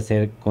debería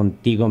ser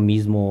contigo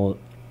mismo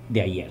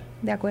de ayer.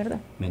 De acuerdo.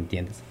 ¿Me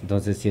entiendes?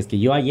 Entonces, si es que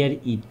yo ayer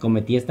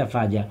cometí esta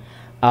falla,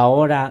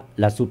 ahora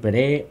la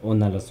superé o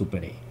no la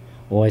superé.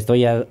 O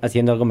estoy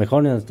haciendo algo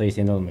mejor o no estoy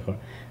haciendo algo mejor.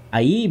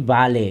 Ahí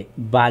vale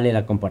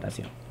la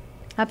comparación.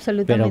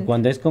 Absolutamente. Pero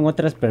cuando es con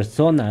otras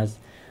personas,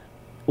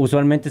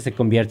 usualmente se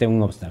convierte en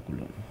un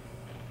obstáculo.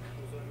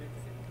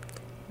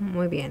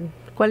 Muy bien.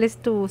 ¿Cuál es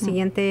tu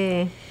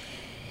siguiente?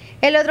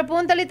 El otro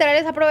punto literal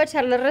es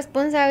aprovechar las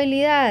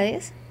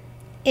responsabilidades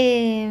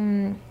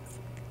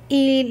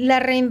y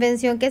la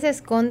reinvención que se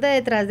esconde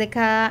detrás de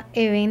cada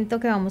evento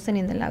que vamos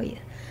teniendo en la vida.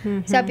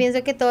 O sea,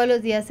 pienso que todos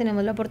los días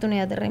tenemos la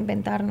oportunidad de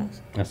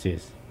reinventarnos. Así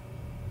es.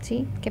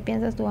 ¿Sí? ¿Qué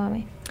piensas tú,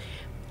 Ame?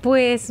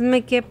 Pues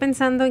me quedé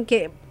pensando en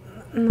que,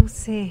 no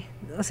sé,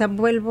 o sea,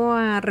 vuelvo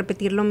a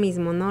repetir lo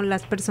mismo, ¿no?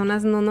 Las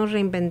personas no nos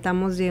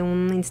reinventamos de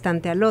un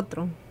instante al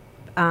otro,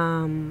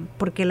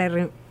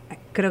 porque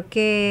creo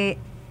que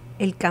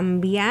el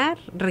cambiar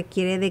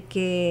requiere de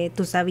que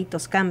tus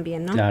hábitos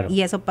cambien, ¿no? Claro.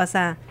 Y eso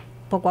pasa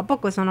poco a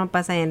poco, eso no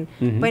pasa en,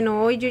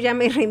 bueno, hoy yo ya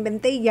me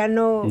reinventé y ya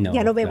no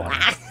bebo.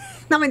 Claro.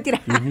 No,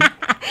 mentira.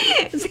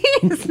 Sí,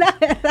 es la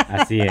verdad.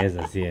 Así es.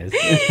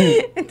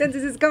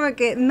 Entonces es como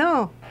que,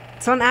 no,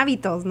 son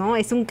hábitos, ¿no?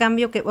 Es un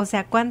cambio que, o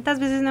sea, ¿cuántas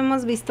veces no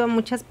hemos visto a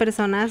muchas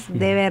personas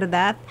de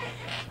verdad,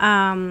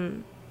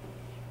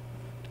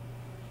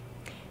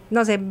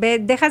 no sé,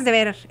 dejas de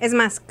ver? Es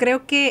más,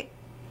 creo que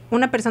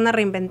una persona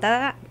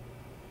reinventada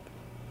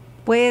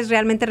puedes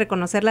realmente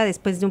reconocerla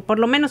después de por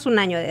lo menos un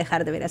año de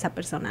dejar de ver a esa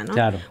persona, ¿no?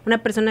 Claro.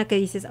 Una persona que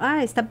dices,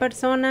 esta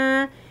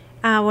persona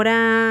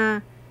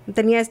ahora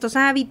tenía estos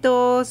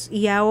hábitos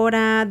y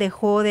ahora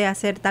dejó de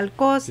hacer tal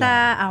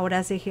cosa, claro, ahora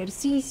hace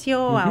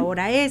ejercicio,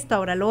 ahora esto,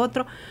 ahora lo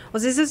otro. O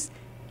sea, eso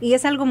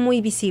es algo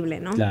muy visible,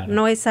 ¿no? Claro.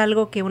 No es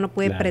algo que uno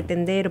puede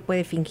pretender,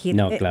 puede fingir.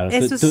 No, claro.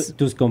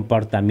 Tus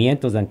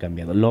comportamientos han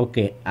cambiado. Lo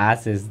que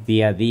haces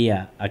día a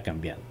día ha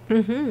cambiado.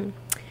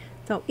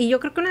 Y yo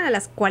creo que una de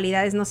las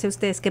cualidades, no sé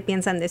ustedes qué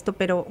piensan de esto,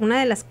 pero una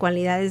de las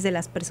cualidades de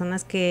las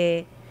personas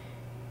que...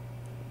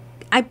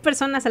 Hay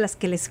personas a las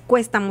que les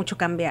cuesta mucho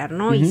cambiar,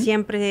 ¿no? Y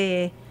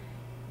siempre...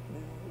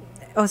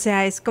 O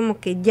sea, es como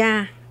que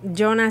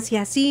yo nací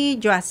así,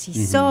 yo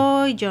así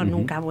soy, yo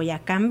nunca voy a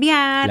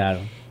cambiar. Claro.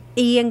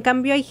 Y en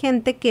cambio hay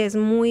gente que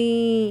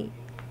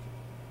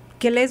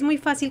le es muy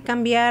fácil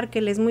cambiar,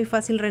 que le es muy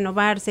fácil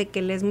renovarse,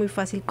 que le es muy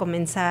fácil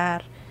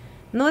comenzar.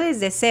 No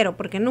desde cero,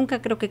 porque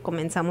nunca creo que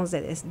comenzamos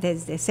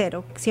desde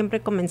cero. Siempre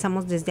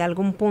comenzamos desde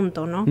algún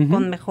punto, ¿no?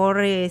 Con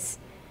mejores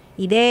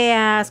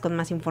ideas, con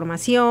más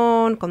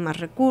información, con más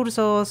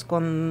recursos,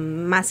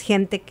 con más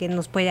gente que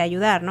nos puede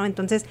ayudar, ¿no?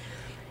 Entonces,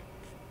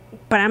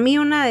 para mí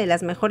una de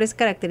las mejores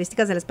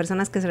características de las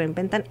personas que se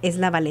reinventan es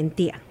la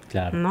valentía,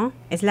 claro, ¿no?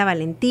 Es la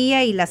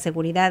valentía y la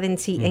seguridad en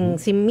sí, en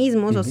sí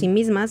mismos o sí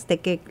mismas, de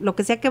que lo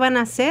que sea que van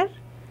a hacer,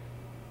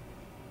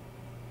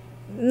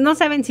 no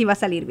saben si va a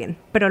salir bien,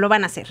 pero lo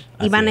van a hacer.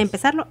 Así y van a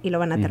empezarlo y lo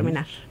van a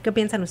terminar. ¿Qué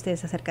piensan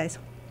ustedes acerca de eso?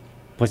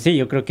 Pues sí,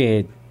 yo creo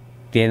que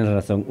tienen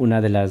razón.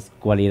 Una de las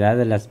cualidades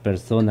de las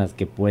personas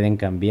que pueden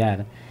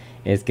cambiar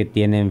es que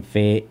tienen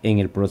fe en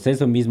el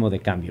proceso mismo de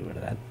cambio,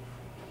 ¿verdad?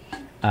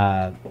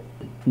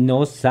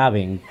 No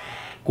saben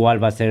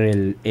cuál va a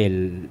ser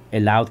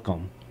el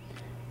outcome,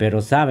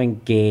 pero saben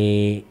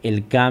que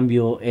el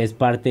cambio es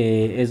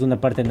una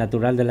parte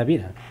natural de la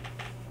vida.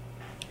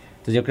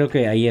 Entonces yo creo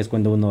que ahí es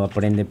cuando uno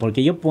aprende,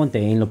 porque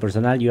en lo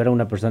personal, yo era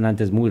una persona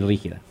antes muy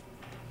rígida.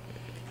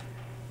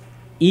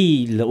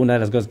 Y una de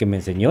las cosas que me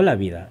enseñó la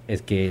vida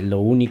es que lo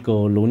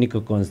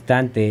único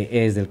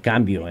constante es el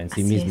cambio en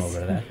sí mismo,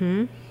 ¿verdad?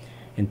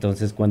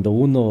 Entonces cuando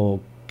uno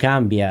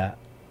cambia,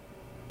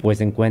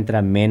 pues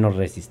encuentra menos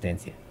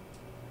resistencia.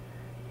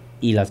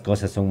 Y las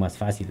cosas son más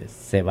fáciles,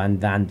 se van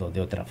dando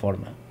de otra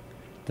forma.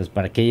 Entonces,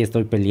 ¿para qué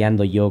estoy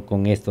peleando yo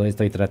con esto?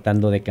 Estoy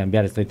tratando de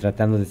cambiar, estoy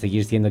tratando de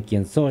seguir siendo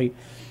quien soy,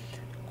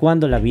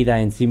 cuando la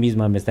vida en sí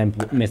misma me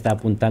está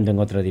apuntando en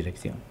otra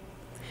dirección.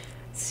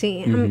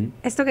 Sí,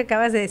 esto que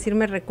acabas de decir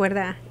me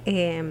recuerda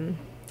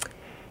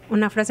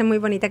una frase muy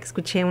bonita que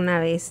escuché una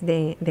vez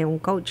de un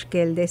coach,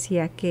 que él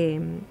decía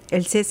que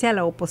el cese a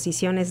la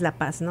oposición es la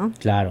paz, ¿no?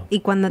 Claro. Y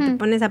cuando te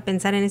pones a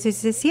pensar en eso,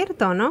 dices, es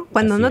cierto, ¿no?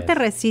 Cuando no te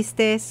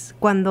resistes,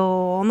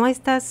 cuando no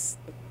estás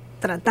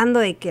tratando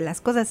de que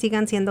las cosas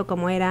sigan siendo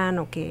como eran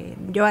o que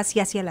yo así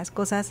hacía las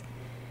cosas,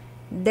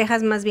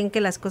 dejas más bien que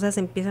las cosas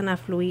empiecen a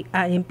fluir,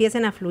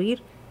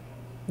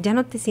 ya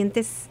no te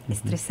sientes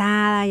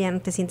estresada, ya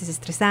no te sientes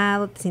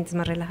estresado, te sientes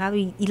más relajado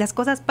y las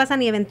cosas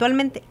pasan y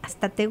eventualmente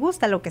hasta te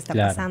gusta lo que está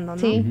pasando,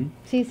 ¿no?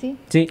 Sí, sí.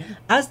 Sí,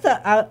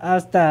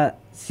 hasta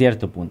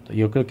cierto punto.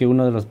 Yo creo que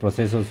uno de los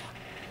procesos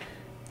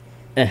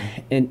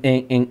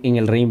en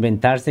el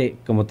reinventarse,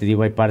 como te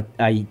digo,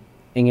 hay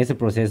en ese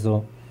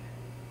proceso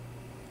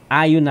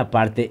hay una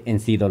parte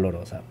en sí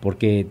dolorosa,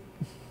 porque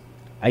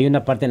hay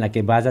una parte en la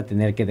que vas a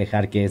tener que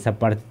dejar que esa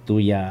parte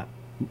tuya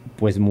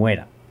pues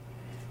muera,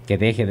 que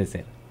deje de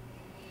ser.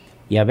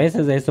 Y a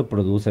veces eso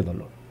produce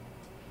dolor.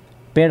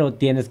 Pero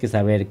tienes que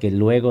saber que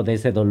luego de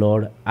ese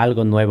dolor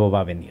algo nuevo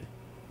va a venir.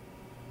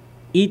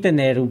 Y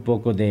tener un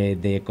poco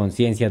de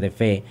conciencia, de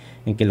fe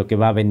en que lo que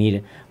va a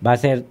venir va a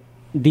ser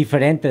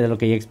diferente de lo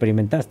que ya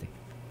experimentaste.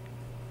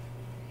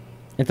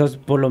 Entonces,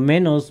 por lo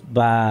menos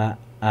va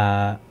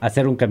a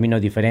hacer un camino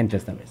diferente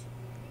esta vez.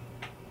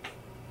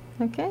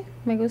 Ok,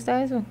 me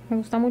gusta eso, me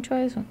gusta mucho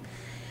eso.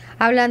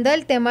 Hablando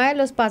del tema de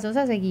los pasos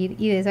a seguir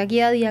y de esa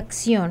guía de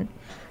acción,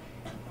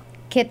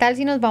 ¿qué tal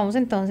si nos vamos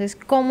entonces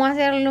cómo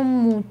hacerlo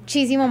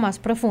muchísimo más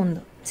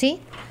profundo? ¿Sí?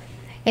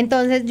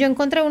 Entonces yo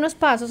encontré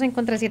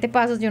 7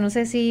 pasos, yo no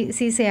sé si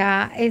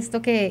sea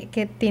esto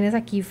que tienes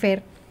aquí,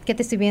 Fer, que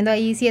te estoy viendo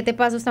ahí, 7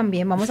 pasos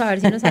también, vamos a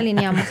ver si nos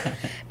alineamos.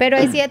 Pero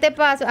hay 7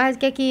 pasos, es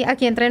que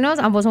aquí entre nos,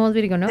 ambos somos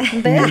Virgo, ¿no?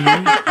 Entonces,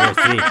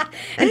 sí.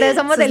 Entonces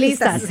somos de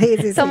listas,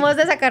 sí. Somos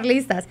de sacar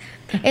listas.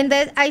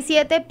 Entonces hay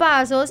 7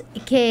 pasos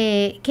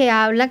que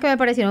me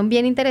parecieron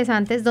bien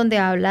interesantes, donde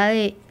habla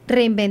de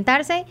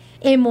reinventarse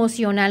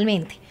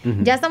emocionalmente.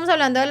 Ya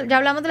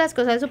hablamos de las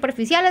cosas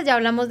superficiales, ya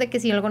hablamos de que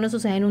si algo nos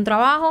sucede en un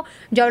trabajo,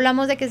 ya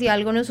hablamos de que si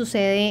algo nos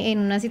sucede en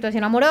una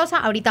situación amorosa,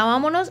 ahorita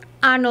vámonos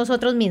a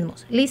nosotros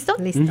mismos. ¿Listo?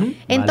 Listo.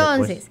 Entonces,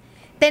 vale, pues.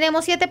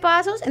 Tenemos 7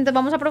 pasos, entonces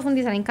vamos a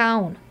profundizar en cada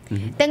uno.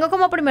 Tengo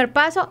como primer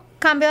paso,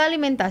 cambio de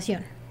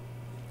alimentación.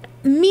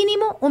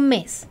 Mínimo un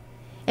mes.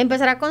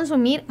 Empezar a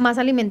consumir más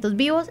alimentos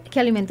vivos que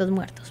alimentos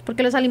muertos,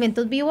 porque los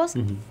alimentos vivos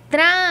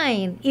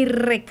traen y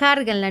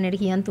recargan la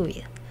energía en tu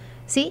vida,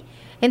 ¿sí?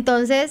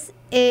 Entonces,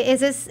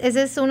 ese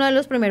es uno de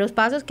los primeros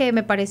pasos que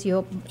me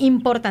pareció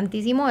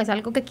importantísimo, es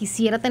algo que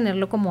quisiera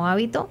tenerlo como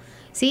hábito,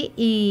 ¿sí?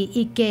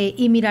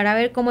 Y mirar a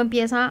ver cómo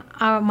empieza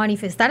a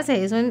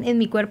manifestarse eso en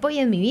mi cuerpo y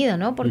en mi vida,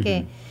 ¿no?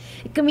 Porque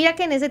mira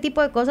que en ese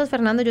tipo de cosas,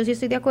 Fernando, yo sí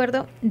estoy de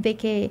acuerdo de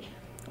que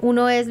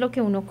uno es lo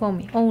que uno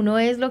come o uno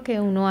es lo que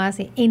uno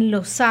hace en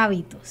los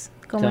hábitos,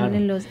 como claro.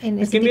 en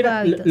es que tipo mira, de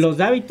hábitos. Los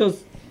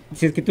hábitos,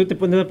 si es que tú te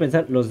pones a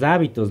pensar, los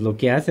hábitos, lo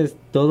que haces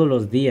todos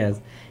los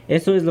días,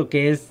 eso es lo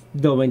que es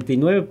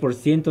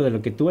 99% de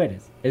lo que tú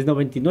eres, es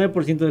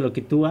 99% de lo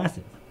que tú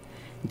haces.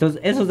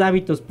 Entonces, esos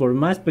hábitos, por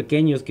más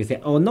pequeños que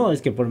sean, o no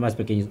es que por más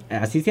pequeños,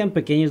 así sean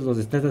pequeños, los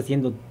estás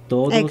haciendo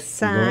todos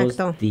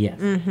los días.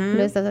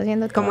 Lo estás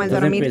haciendo todo. Como el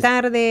dormir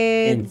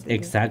tarde.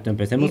 Exacto,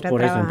 empecemos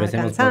por eso,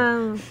 empecemos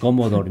por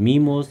cómo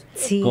dormimos,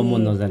 cómo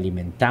nos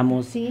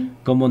alimentamos,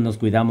 cómo nos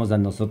cuidamos a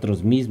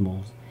nosotros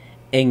mismos.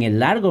 En el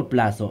largo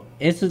plazo,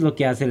 eso es lo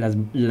que hace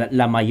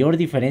la mayor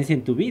diferencia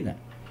en tu vida.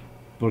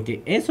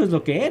 Porque eso es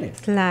lo que eres.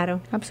 Claro,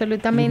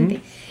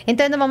 absolutamente.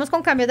 Entonces nos vamos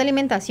con cambios de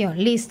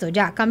alimentación. Listo,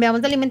 ya cambiamos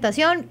de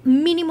alimentación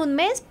mínimo un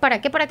mes.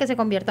 ¿Para qué? Para que se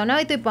convierta en un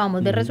hábito y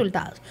podamos ver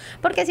resultados.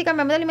 Porque si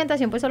cambiamos de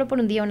alimentación pues solo por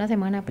un día o una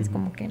semana, pues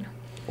como que no.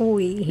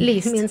 Uy,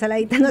 listo. Mi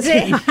ensaladita no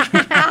sé.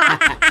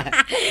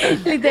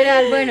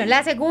 Literal. Bueno,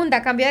 la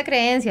segunda, cambio de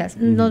creencias.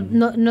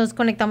 Nos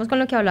conectamos con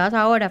lo que hablabas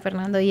ahora,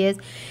 Fernando, y es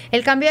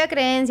el cambio de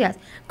creencias.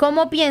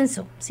 ¿Cómo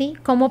pienso? ¿Sí?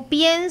 ¿Cómo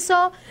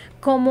pienso?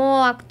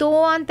 ¿Cómo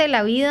actúo ante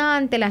la vida,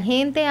 ante la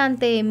gente,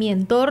 ante mi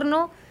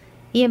entorno?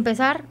 Y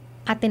empezar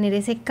a tener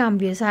ese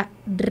cambio, esa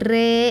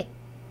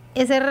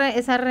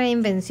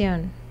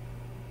reinvención.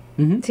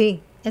 Sí.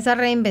 Esa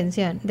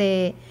reinvención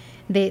de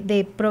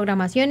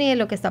programación y de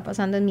lo que está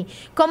pasando en mí.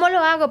 ¿Cómo lo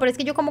hago? Pero es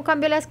que yo cómo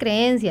cambio las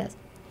creencias.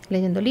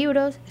 Leyendo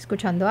libros,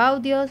 escuchando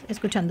audios,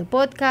 escuchando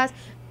podcasts,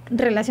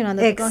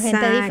 relacionándote con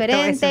gente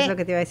diferente. Eso es lo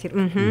que te iba a decir.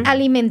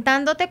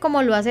 Alimentándote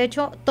como lo has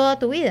hecho toda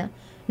tu vida.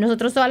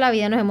 Nosotros toda la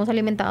vida nos hemos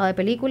alimentado de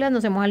películas,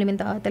 nos hemos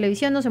alimentado de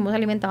televisión, nos hemos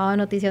alimentado de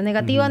noticias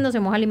negativas, nos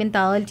hemos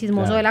alimentado del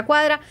chismoso de la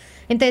cuadra.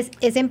 Entonces,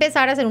 es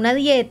empezar a hacer una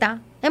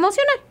dieta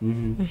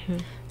emocional.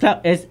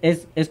 Claro,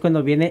 es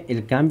cuando viene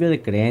el cambio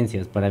de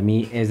creencias. Para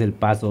mí es el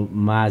paso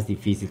más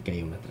difícil que hay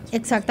en una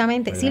transformación.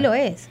 Exactamente, ¿verdad? Sí lo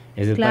es.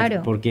 Es el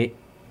paso, porque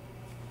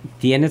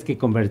tienes que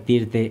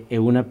convertirte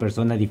en una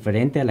persona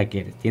diferente a la que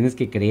eres. Tienes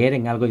que creer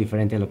en algo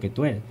diferente a lo que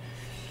tú eres.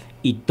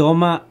 Y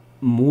toma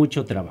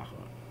mucho trabajo.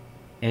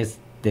 Es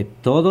de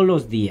todos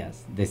los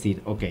días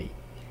decir, ok,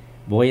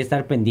 voy a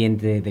estar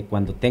pendiente de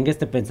cuando tenga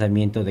este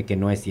pensamiento de que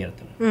no es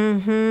cierto.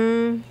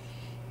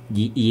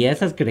 Y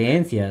esas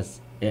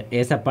creencias,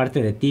 esa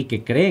parte de ti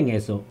que cree en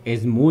eso,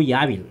 es muy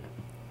hábil.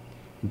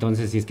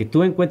 Entonces, si es que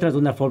tú encuentras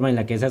una forma en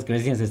la que esas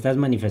creencias se estás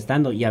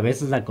manifestando y a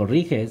veces la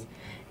corriges,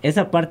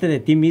 esa parte de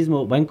ti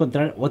mismo va a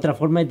encontrar otra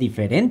forma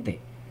diferente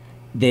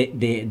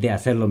de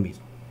hacer lo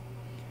mismo.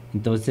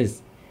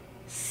 Entonces,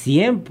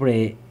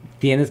 siempre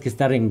tienes que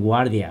estar en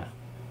guardia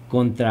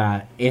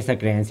contra esa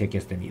creencia que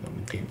has tenido, ¿me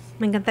entiendes?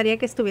 Me encantaría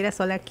que estuviera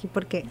sola aquí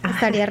porque...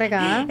 Estaría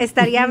regada.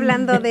 Estaría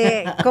hablando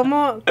de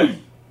cómo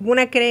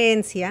una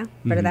creencia,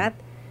 ¿verdad?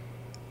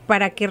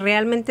 Para que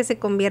realmente se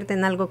convierta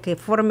en algo que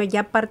forme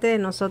ya parte de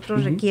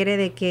nosotros, requiere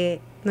de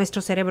que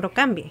nuestro cerebro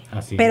cambie.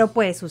 Así Pero es.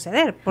 Puede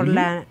suceder por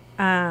la...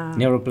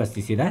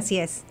 neuroplasticidad. Así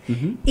es.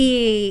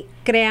 Y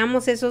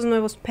creamos esos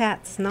nuevos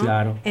paths, ¿no?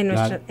 Claro,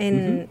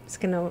 Es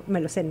que no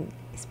me lo sé en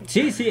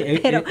español. Sí,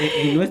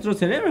 en nuestro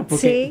cerebro,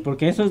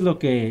 porque eso es lo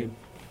que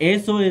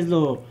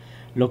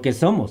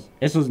somos.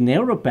 Esos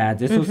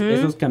neuropaths,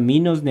 esos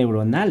caminos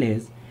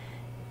neuronales,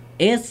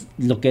 es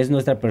lo que es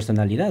nuestra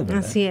personalidad,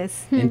 ¿verdad? Así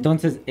es.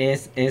 Entonces,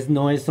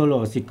 no es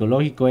solo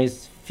psicológico,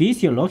 es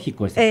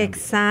fisiológico ese cambio.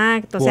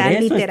 Exacto. Por eso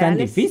literal es tan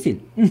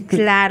difícil.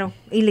 Claro,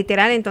 y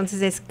literal,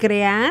 entonces es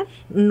crear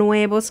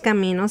nuevos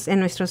caminos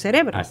en nuestro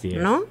cerebro. Así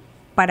es. ¿No?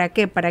 ¿Para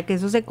qué? Para que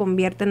eso se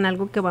convierta en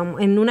algo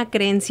en una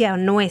creencia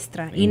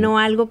nuestra y no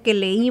algo que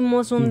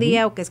leímos un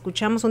día o que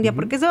escuchamos un día,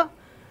 porque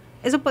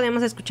eso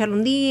podemos escuchar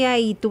un día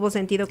y tuvo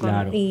sentido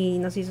y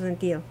nos hizo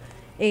sentido.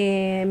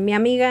 Mi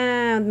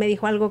amiga me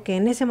dijo algo que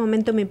en ese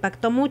momento me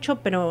impactó mucho,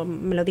 pero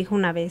me lo dijo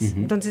una vez.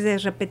 Entonces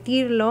es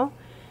repetirlo,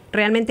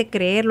 realmente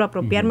creerlo,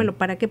 apropiármelo.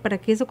 ¿Para qué? Para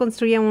que eso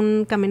construya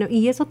un camino.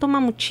 Y eso toma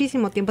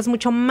muchísimo tiempo, es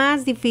mucho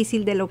más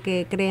difícil de lo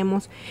que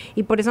creemos.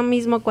 Y por eso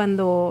mismo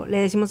cuando le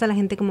decimos a la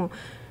gente como...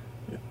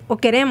 o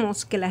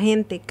queremos que la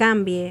gente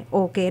cambie,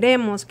 o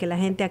queremos que la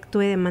gente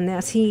actúe de manera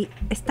así,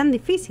 es tan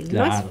difícil,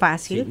 claro, no es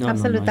fácil. Sí,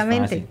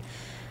 absolutamente. No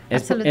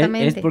es fácil.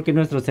 Es porque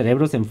nuestro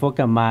cerebro se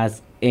enfoca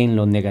más en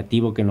lo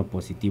negativo que en lo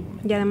positivo.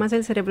 Y además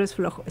el cerebro es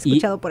flojo, he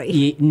escuchado por ahí.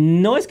 Y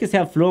no es que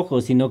sea flojo,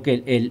 sino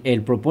que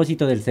el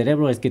propósito del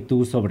cerebro es que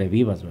tú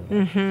sobrevivas,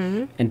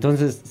 ¿verdad?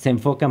 Entonces se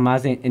enfoca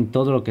más en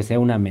todo lo que sea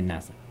una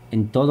amenaza,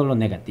 en todo lo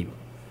negativo.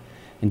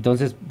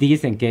 Entonces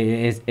dicen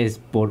que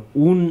es por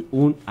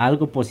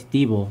algo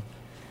positivo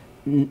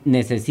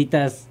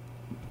necesitas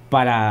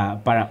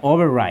para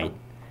override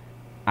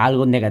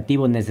algo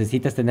negativo,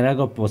 necesitas tener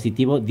algo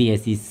positivo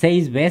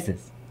 16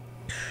 veces.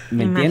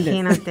 ¿Me entiendes?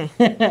 Imagínate.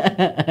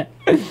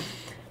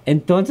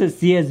 Entonces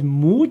sí es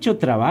mucho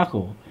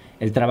trabajo,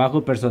 el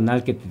trabajo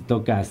personal que te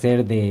toca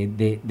hacer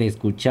de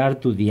escuchar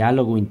tu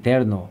diálogo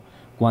interno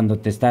cuando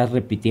te estás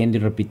repitiendo y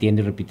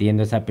repitiendo y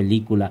repitiendo esa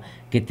película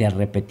que te has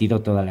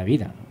repetido toda la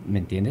vida, ¿me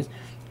entiendes?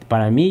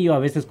 Para mí, yo a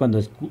veces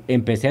cuando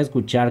empecé a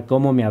escuchar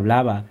cómo me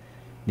hablaba,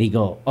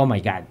 digo, oh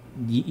my God,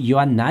 yo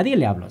a nadie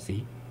le hablo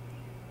así.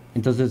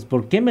 Entonces,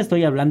 ¿por qué me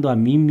estoy hablando a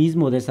mí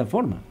mismo de esa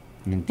forma?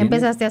 ¿Me entiendes?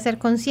 Empezaste a ser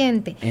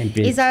consciente.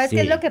 ¿Y sabes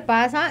qué es lo que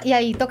pasa? Y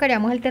ahí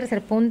tocaríamos el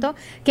tercer punto,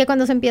 que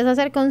cuando se empieza a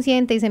ser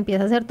consciente y se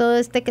empieza a hacer todo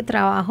este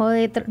trabajo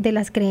de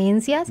las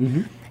creencias,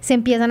 se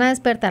empiezan a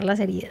despertar las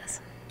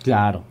heridas.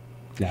 Claro.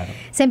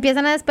 Se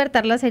empiezan a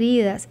despertar las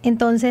heridas.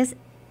 Entonces,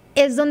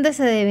 es donde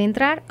se debe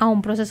entrar a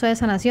un proceso de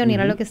sanación, y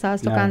era lo que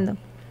estabas tocando.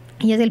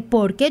 Y es el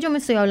por qué yo me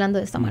estoy hablando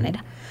de esta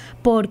manera.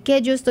 ¿Por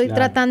qué yo estoy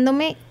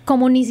tratándome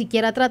como ni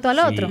siquiera trato al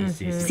otro?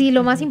 Sí,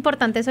 lo más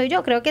importante soy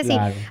yo. Creo que sí.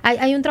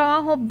 Hay un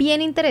trabajo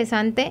bien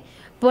interesante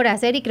por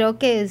hacer, y creo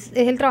que es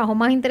el trabajo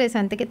más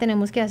interesante que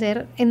tenemos que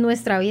hacer en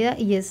nuestra vida,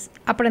 y es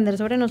aprender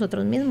sobre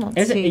nosotros mismos.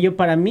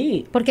 Para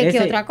mí... Porque ¿qué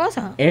otra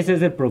cosa? Ese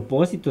es el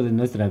propósito de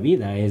nuestra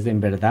vida, es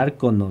en verdad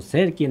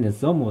conocer quiénes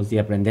somos y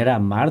aprender a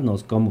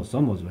amarnos como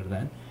somos,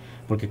 ¿verdad?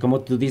 Porque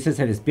como tú dices,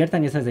 se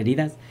despiertan esas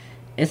heridas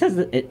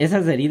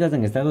esas heridas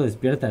han estado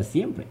despiertas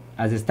siempre.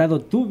 Has estado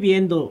tú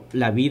viendo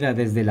la vida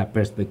desde la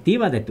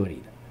perspectiva de tu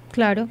herida.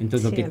 Claro.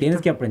 Entonces lo que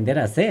tienes que aprender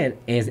a hacer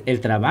es, el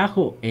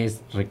trabajo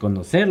es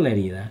reconocer la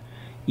herida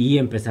y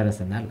empezar a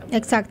sanarla.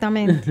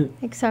 Exactamente,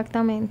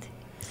 exactamente.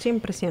 Estoy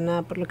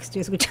impresionada por lo que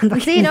estoy escuchando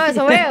aquí. Sí, no,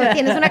 eso veo,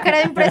 tienes una cara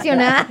de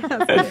impresionada.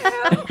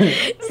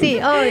 Sí,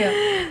 obvio.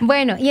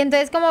 Bueno, y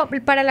entonces como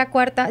para la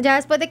cuarta, ya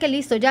después de que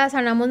listo, ya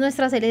sanamos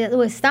nuestras heridas,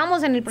 o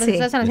estamos en el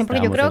proceso de sanación,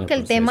 porque yo creo que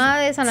el tema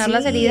de sanar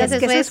las heridas, es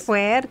que eso es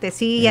fuerte,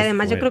 sí, y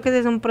además yo creo que ese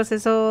es un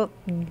proceso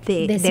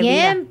de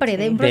siempre,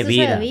 vida. de un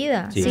proceso de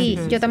vida. Sí,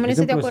 yo también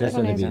estoy de acuerdo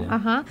con eso.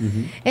 Ajá.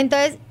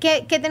 Entonces,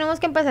 ¿qué tenemos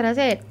que empezar a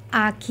hacer?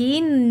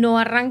 Aquí no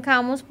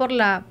arrancamos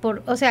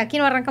o sea, aquí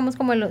no arrancamos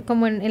como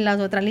en las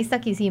otras listas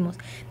que hicimos.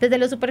 Desde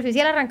lo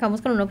superficial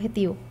arrancamos con un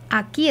objetivo.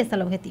 Aquí está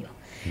el objetivo.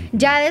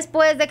 Ya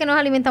después de que nos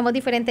alimentamos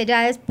diferente,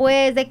 ya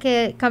después de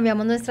que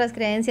cambiamos nuestras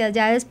creencias,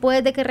 ya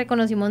después de que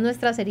reconocimos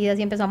nuestras heridas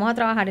y empezamos a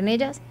trabajar en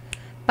ellas,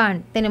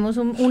 tenemos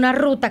una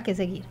ruta que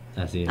seguir.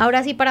 Así es.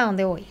 Ahora sí, ¿para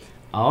dónde voy?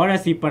 Ahora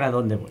sí, ¿para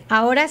dónde voy?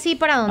 Ahora sí,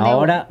 ¿para dónde voy?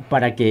 Ahora,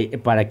 para que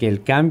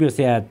el cambio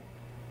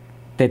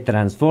te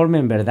transforme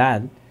en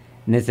verdad,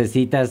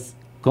 necesitas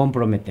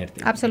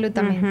comprometerte.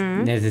 Absolutamente.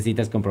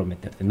 Necesitas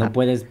comprometerte. No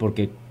puedes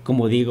porque,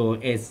 como digo,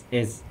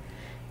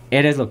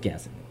 eres lo que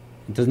haces.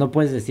 Entonces no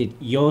puedes decir,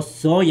 yo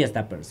soy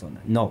esta persona.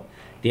 No,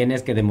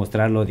 tienes que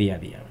demostrarlo día a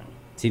día.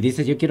 Si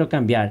dices, yo quiero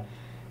cambiar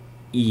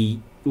y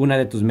una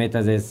de tus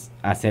metas es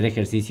hacer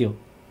ejercicio,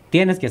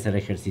 tienes que hacer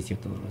ejercicio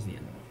todos los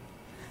días.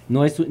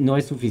 No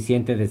es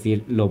suficiente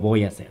decir, lo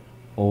voy a hacer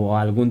o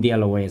algún día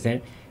lo voy a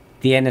hacer.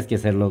 Tienes que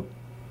hacerlo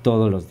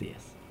todos los días.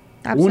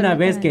 Una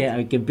vez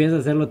que empiezas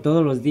a hacerlo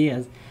todos los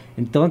días,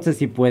 entonces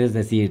sí puedes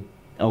decir,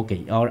 ok,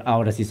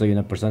 ahora sí soy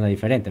una persona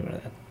diferente,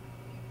 ¿verdad?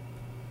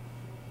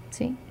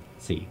 Sí.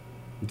 Sí,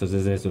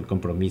 entonces eso es el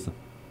compromiso.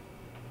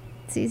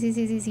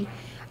 Sí,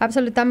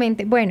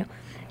 absolutamente. Bueno,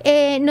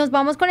 nos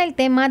vamos con el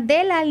tema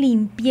de la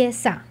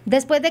limpieza.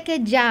 Después de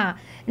que ya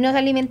nos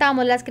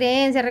alimentamos las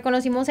creencias,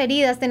 reconocimos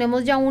heridas,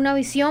 tenemos ya una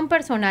visión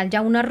personal,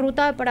 ya una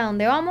ruta de para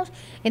dónde vamos,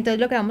 entonces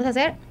lo que vamos a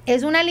hacer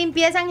es una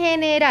limpieza en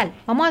general.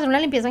 Vamos a hacer una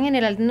limpieza en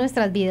general de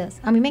nuestras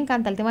vidas. A mí me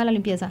encanta el tema de la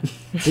limpieza.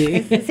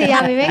 Sí, sí,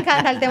 a mí me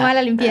encanta el tema de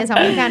la limpieza,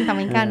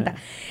 me encanta.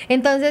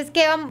 Entonces,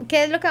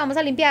 ¿qué es lo que vamos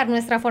a limpiar?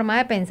 Nuestra forma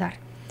de pensar.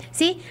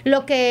 ¿Sí?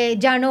 Lo que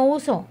ya no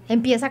uso,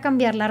 empieza a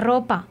cambiar la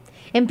ropa,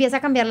 empieza a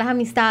cambiar las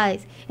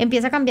amistades,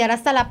 empieza a cambiar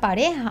hasta la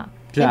pareja.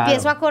 Claro.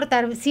 Empiezo a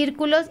cortar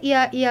círculos y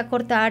a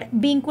cortar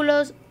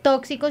vínculos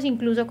tóxicos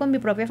incluso con mi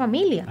propia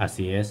familia.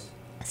 Así es.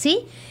 ¿Sí?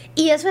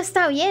 Y eso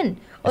está bien.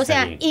 O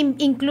sea,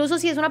 incluso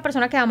si es una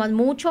persona que amas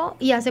mucho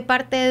y hace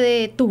parte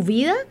de tu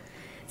vida,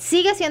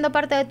 sigue siendo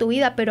parte de tu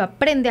vida, pero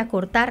aprende a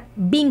cortar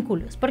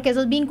vínculos, porque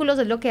esos vínculos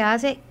es lo que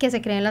hace que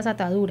se creen las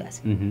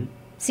ataduras.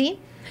 ¿Sí?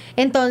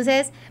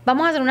 Entonces,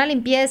 vamos a hacer una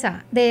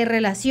limpieza de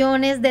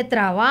relaciones, de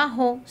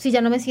trabajo. Si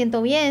ya no me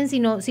siento bien, si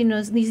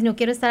no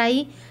quiero estar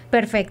ahí,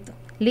 perfecto.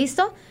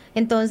 ¿Listo?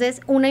 Entonces,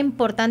 una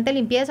importante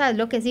limpieza es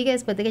lo que sigue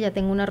después de que ya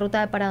tengo una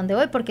ruta de para dónde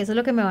voy, porque eso es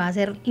lo que me va a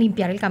hacer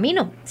limpiar el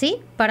camino, ¿sí?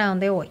 Para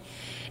dónde voy.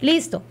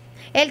 Listo.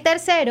 El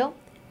tercero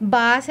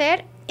va a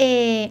ser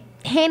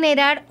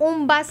generar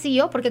un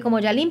vacío, porque como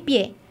ya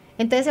limpié,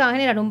 entonces se va a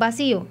generar un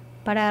vacío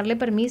para darle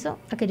permiso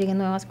a que lleguen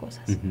nuevas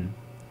cosas.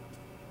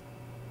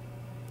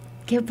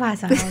 ¿Qué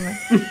pasa, mamá?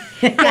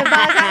 ¿Qué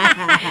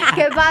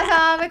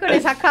pasa, mami, con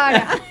esa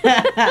cara?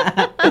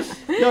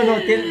 No,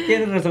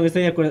 tienes razón,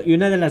 estoy de acuerdo. Y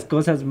una de las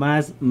cosas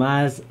más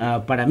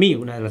para mí,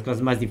 una de las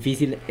cosas más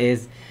difíciles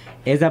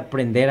es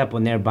aprender a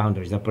poner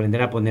boundaries,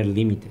 aprender a poner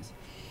límites.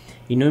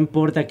 Y no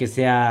importa que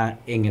sea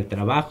en el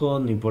trabajo,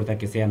 no importa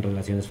que sean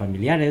relaciones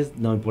familiares,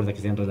 no importa que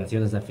sean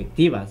relaciones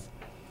afectivas.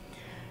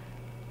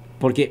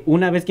 Porque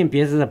una vez que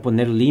empiezas a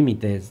poner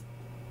límites,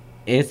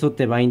 eso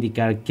te va a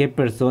indicar qué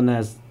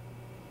personas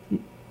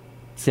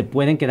se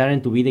pueden quedar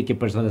en tu vida y qué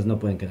personas no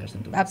pueden quedarse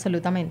en tu vida.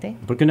 Absolutamente.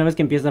 Porque una vez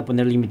que empiezas a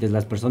poner límites,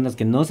 las personas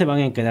que no se van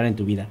a quedar en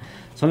tu vida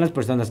son las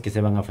personas que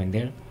se van a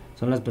ofender,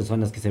 son las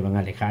personas que se van a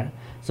alejar,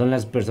 son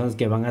las personas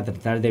que van a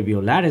tratar de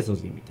violar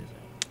esos límites.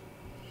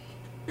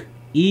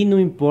 Y no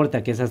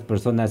importa que esas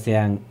personas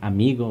sean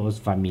amigos,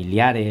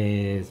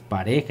 familiares,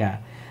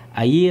 pareja,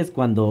 ahí es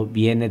cuando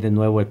viene de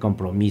nuevo el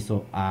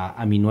compromiso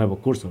a mi nuevo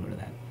curso,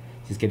 ¿verdad?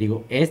 Si es que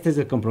digo, este es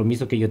el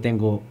compromiso que yo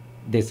tengo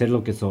de ser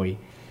lo que soy,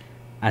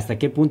 ¿hasta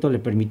qué punto le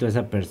permito a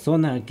esa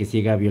persona que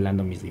siga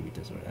violando mis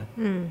límites, verdad?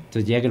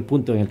 Entonces llega el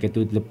punto en el que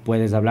tú le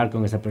puedes hablar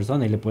con esa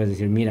persona y le puedes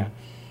decir, mira,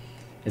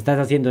 estás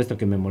haciendo esto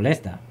que me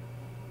molesta.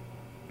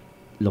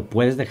 Lo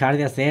puedes dejar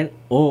de hacer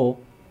o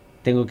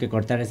tengo que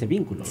cortar ese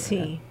vínculo, ¿verdad?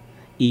 Sí.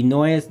 Y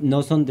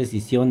no son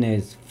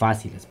decisiones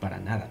fáciles para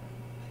nada.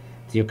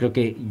 Yo creo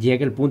que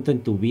llega el punto en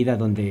tu vida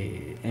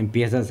donde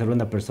empiezas a ser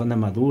una persona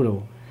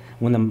madura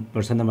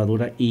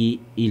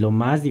y lo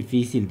más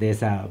difícil de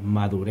esa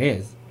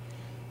madurez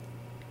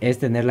es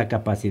tener la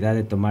capacidad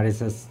de tomar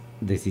esas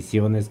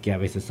decisiones que a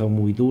veces son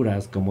muy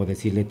duras, como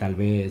decirle tal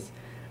vez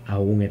a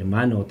un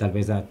hermano o tal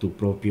vez a tus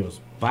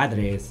propios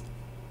padres,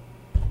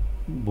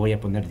 voy a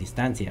poner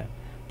distancia,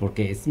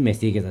 porque me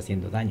sigues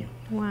haciendo daño.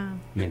 Wow.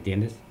 ¿Me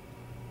entiendes?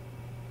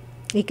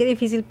 Y qué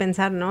difícil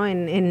pensar, ¿no?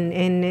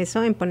 En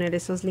eso, en poner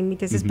esos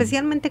límites,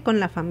 especialmente con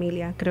la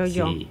familia, creo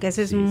yo, que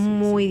eso es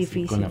muy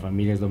difícil. Con la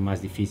familia es lo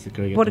más difícil,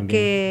 creo yo.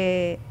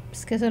 Porque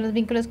es que son los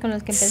vínculos con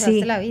los que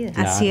empezaste la vida.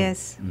 Claro. Así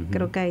es,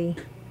 creo que ahí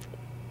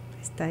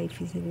está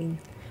difícil.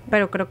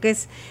 Pero creo que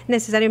es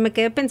necesario. Me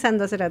quedé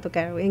pensando hace rato,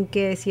 Caro, en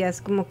que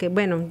decías como que,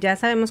 bueno, ya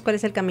sabemos cuál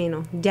es el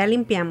camino, ya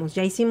limpiamos,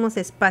 ya hicimos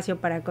espacio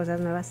para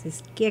cosas nuevas,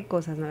 ¿qué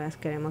cosas nuevas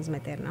queremos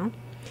meter, no?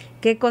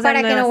 ¿Qué cosas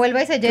para nuevas? Que no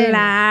vuelva y se llene.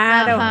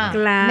 Claro, Ajá,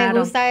 claro. Me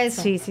gusta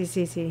eso.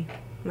 Sí.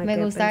 Me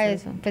gusta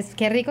eso. Pues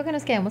qué rico que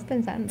nos quedemos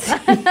pensando.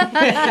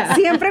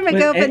 Siempre me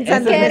quedo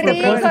pensando. Qué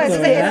rico,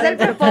 ese es el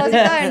propósito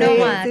de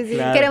NOMADAS. Sí.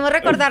 Claro. Queremos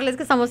recordarles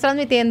que estamos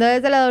transmitiendo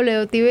desde la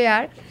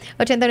WTBR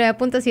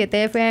 89.7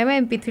 FM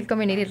en Pittsfield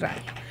Community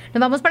Radio. Nos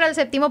vamos para el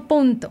 7º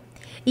punto.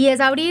 Y es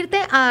abrirte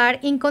a dar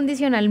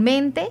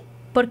incondicionalmente,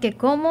 porque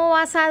 ¿cómo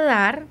vas a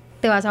dar?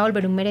 Te vas a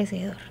volver un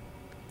merecedor.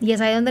 Y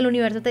es ahí donde el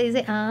universo te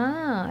dice,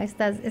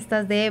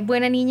 estás de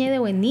buena niña y de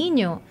buen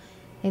niño.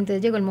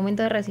 Entonces llegó el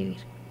momento de recibir.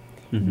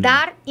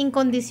 Dar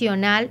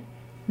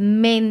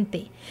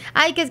incondicionalmente.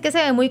 Ay, que es que se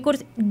ve muy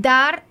cursi.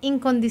 Dar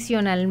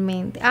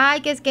incondicionalmente. Ay,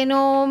 que es que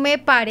no me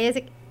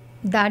parece.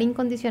 Dar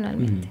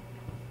incondicionalmente.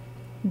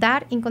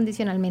 Dar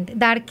incondicionalmente.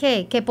 ¿Dar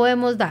qué? ¿Qué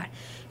podemos dar?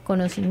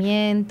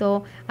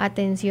 Conocimiento,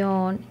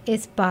 atención,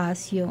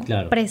 espacio,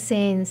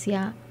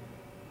 presencia.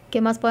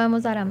 ¿Qué más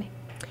podemos dar a mí?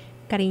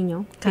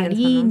 Cariño,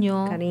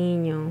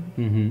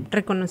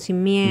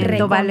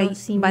 reconocimiento,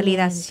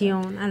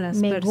 validación a las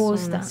personas. Me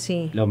gusta.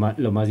 Sí. Lo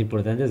más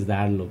importante es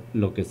dar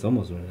lo que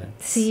somos, ¿verdad?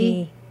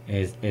 Sí.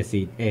 Es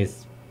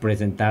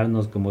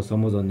presentarnos como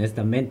somos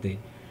honestamente,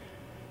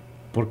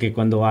 porque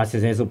cuando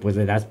haces eso, pues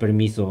le das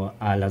permiso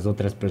a las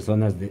otras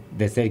personas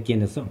de ser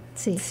quienes son.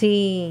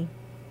 Sí.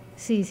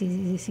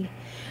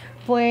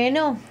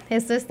 Bueno,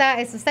 esto está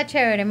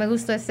chévere, me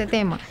gustó este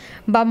tema.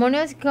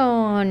 Vámonos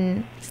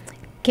con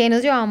 ¿qué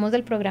nos llevamos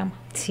del programa?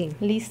 Sí.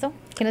 ¿Listo?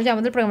 ¿Qué nos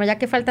llevamos del programa? Ya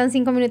que faltan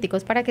 5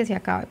 minuticos para que se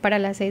acabe, para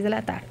las 6 de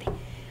la tarde.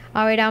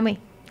 A ver, Ame,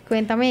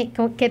 cuéntame,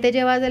 ¿qué te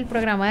llevas del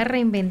programa de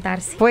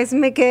reinventarse? Pues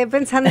me quedé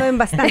pensando en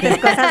bastantes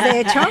cosas,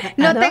 de hecho.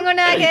 No tengo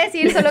nada que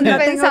decir, solo que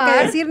pensar. No tengo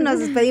que decir, nos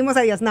despedimos,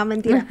 adiós. No,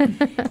 mentira.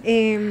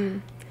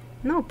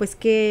 No, pues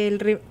que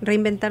el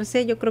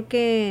reinventarse, yo creo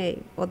que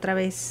otra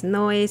vez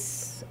no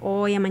es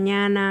hoy a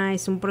mañana,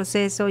 es un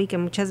proceso, y que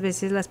muchas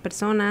veces las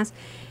personas,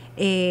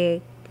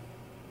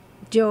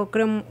 yo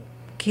creo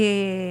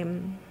que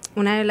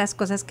una de las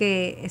cosas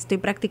que estoy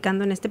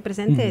practicando en este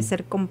presente es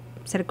ser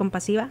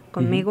compasiva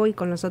conmigo y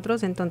con los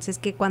otros. Entonces,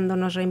 que cuando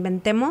nos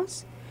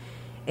reinventemos,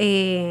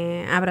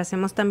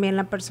 abracemos también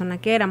la persona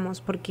que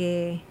éramos,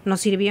 porque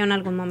nos sirvió en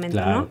algún momento,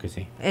 claro, ¿no? Que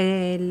sí.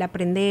 El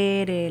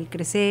aprender, el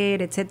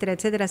crecer, etcétera,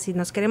 etcétera. Si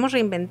nos queremos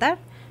reinventar,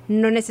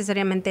 no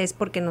necesariamente es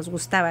porque nos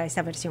gustaba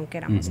esa versión que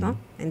éramos, ¿no?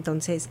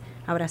 Entonces,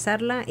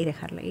 abrazarla y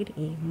dejarla ir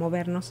y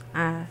movernos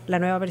a la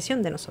nueva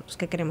versión de nosotros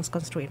que queremos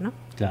construir, ¿no?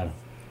 Claro.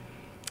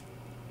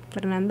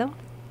 Fernando.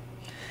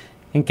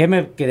 ¿En qué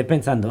me quedé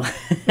pensando?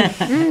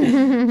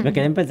 Me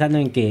quedé pensando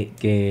en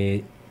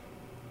que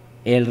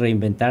el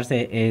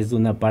reinventarse es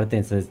una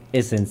parte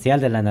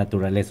esencial de la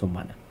naturaleza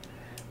humana.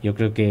 Yo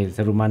creo que el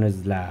ser humano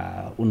es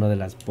una de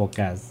las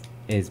pocas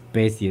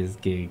especies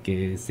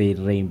que se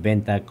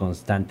reinventa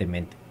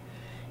constantemente.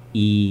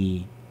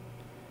 Y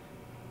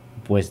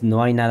pues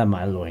no hay nada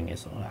malo en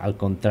eso. Al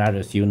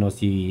contrario, if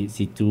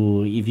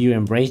you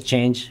embrace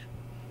change,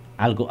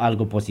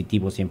 algo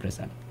positivo siempre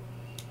sale.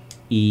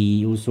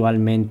 Y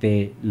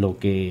usualmente lo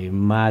que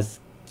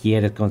más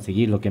quieres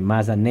conseguir, lo que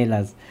más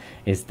anhelas,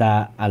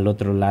 está al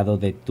otro lado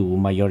de tu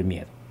mayor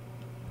miedo.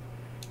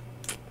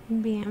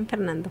 Bien,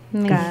 Fernando.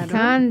 Me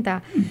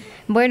encanta.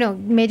 Bueno,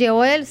 me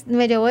llevo de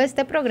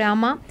este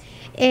programa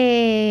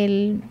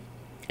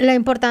la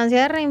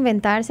importancia de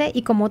reinventarse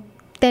y cómo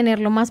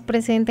tenerlo más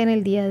presente en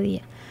el día a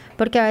día.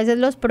 Porque a veces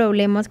los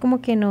problemas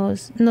como que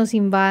nos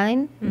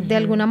invaden de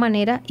alguna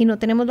manera y no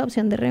tenemos la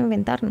opción de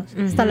reinventarnos.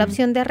 Está la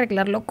opción de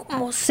arreglarlo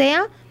como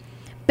sea,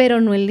 pero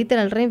no es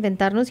literal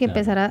reinventarnos y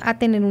empezar a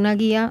tener una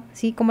guía,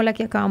 ¿sí? Como la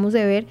que acabamos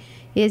de ver,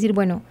 y decir,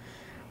 bueno,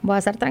 voy a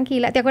estar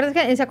tranquila. ¿Se acuerdan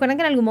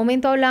que en algún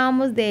momento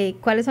hablábamos de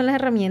cuáles son las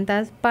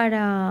herramientas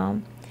para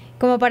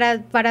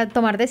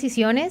tomar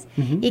decisiones?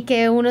 Y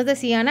que unos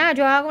decían,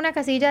 yo hago una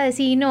casilla de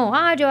sí y no,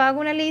 yo hago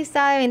una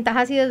lista de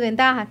ventajas y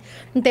desventajas.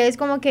 Entonces,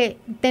 como que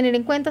tener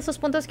en cuenta esos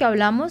puntos que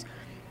hablamos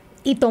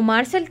y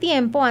tomarse el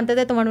tiempo antes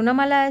de tomar una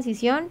mala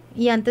decisión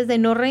y antes de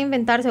no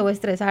reinventarse o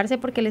estresarse,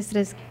 porque el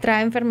estrés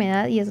trae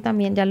enfermedad, y eso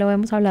también ya lo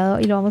hemos hablado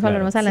y lo vamos a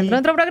hablar más adelante en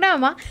otro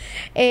programa.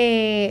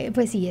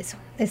 Pues sí, eso,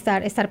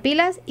 estar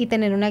pilas y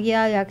tener una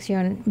guía de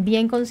acción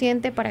bien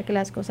consciente para que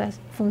las cosas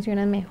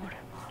funcionen mejor.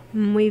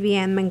 Muy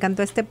bien, me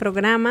encantó este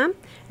programa.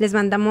 Les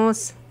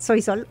mandamos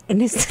Soy Sol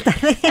en esta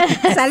tarde.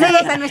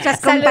 Saludos a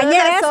nuestras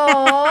compañeras. Saludos a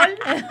Sol.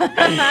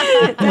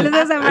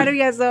 Saludos a Maru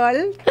y a Sol,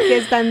 que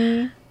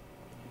están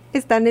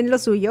están en lo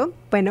suyo,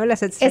 bueno,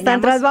 las extrañamos.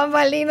 Están tras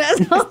bambalinas,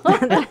 ¿no?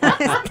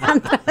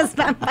 Están tras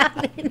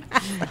bambalinas.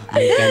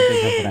 Me encanta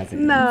esa frase.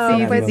 No,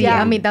 sí, pues sí,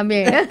 a mí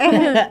también.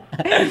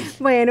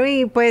 Bueno,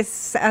 y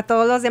pues a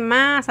todos los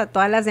demás, a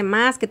todas las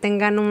demás, que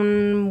tengan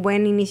un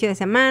buen inicio de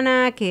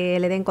semana, que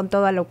le den con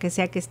todo a lo que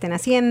sea que estén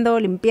haciendo,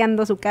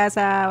 limpiando su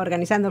casa,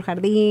 organizando el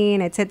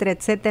jardín, etcétera,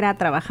 etcétera,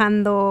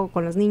 trabajando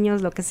con los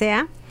niños, lo que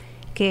sea,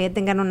 que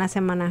tengan una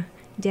semana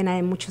llena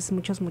de muchos,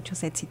 muchos,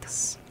 muchos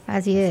éxitos.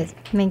 Así es,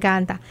 me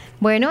encanta.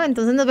 Bueno,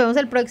 entonces nos vemos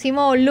el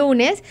próximo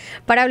lunes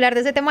para hablar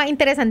de ese tema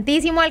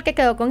interesantísimo al que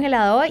quedó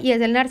congelado hoy, y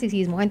es el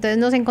narcisismo. Entonces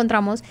nos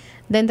encontramos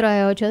dentro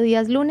de 8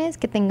 días lunes.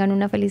 Que tengan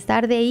una feliz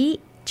tarde y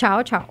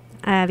chao, chao.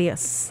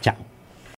 Adiós. Chao.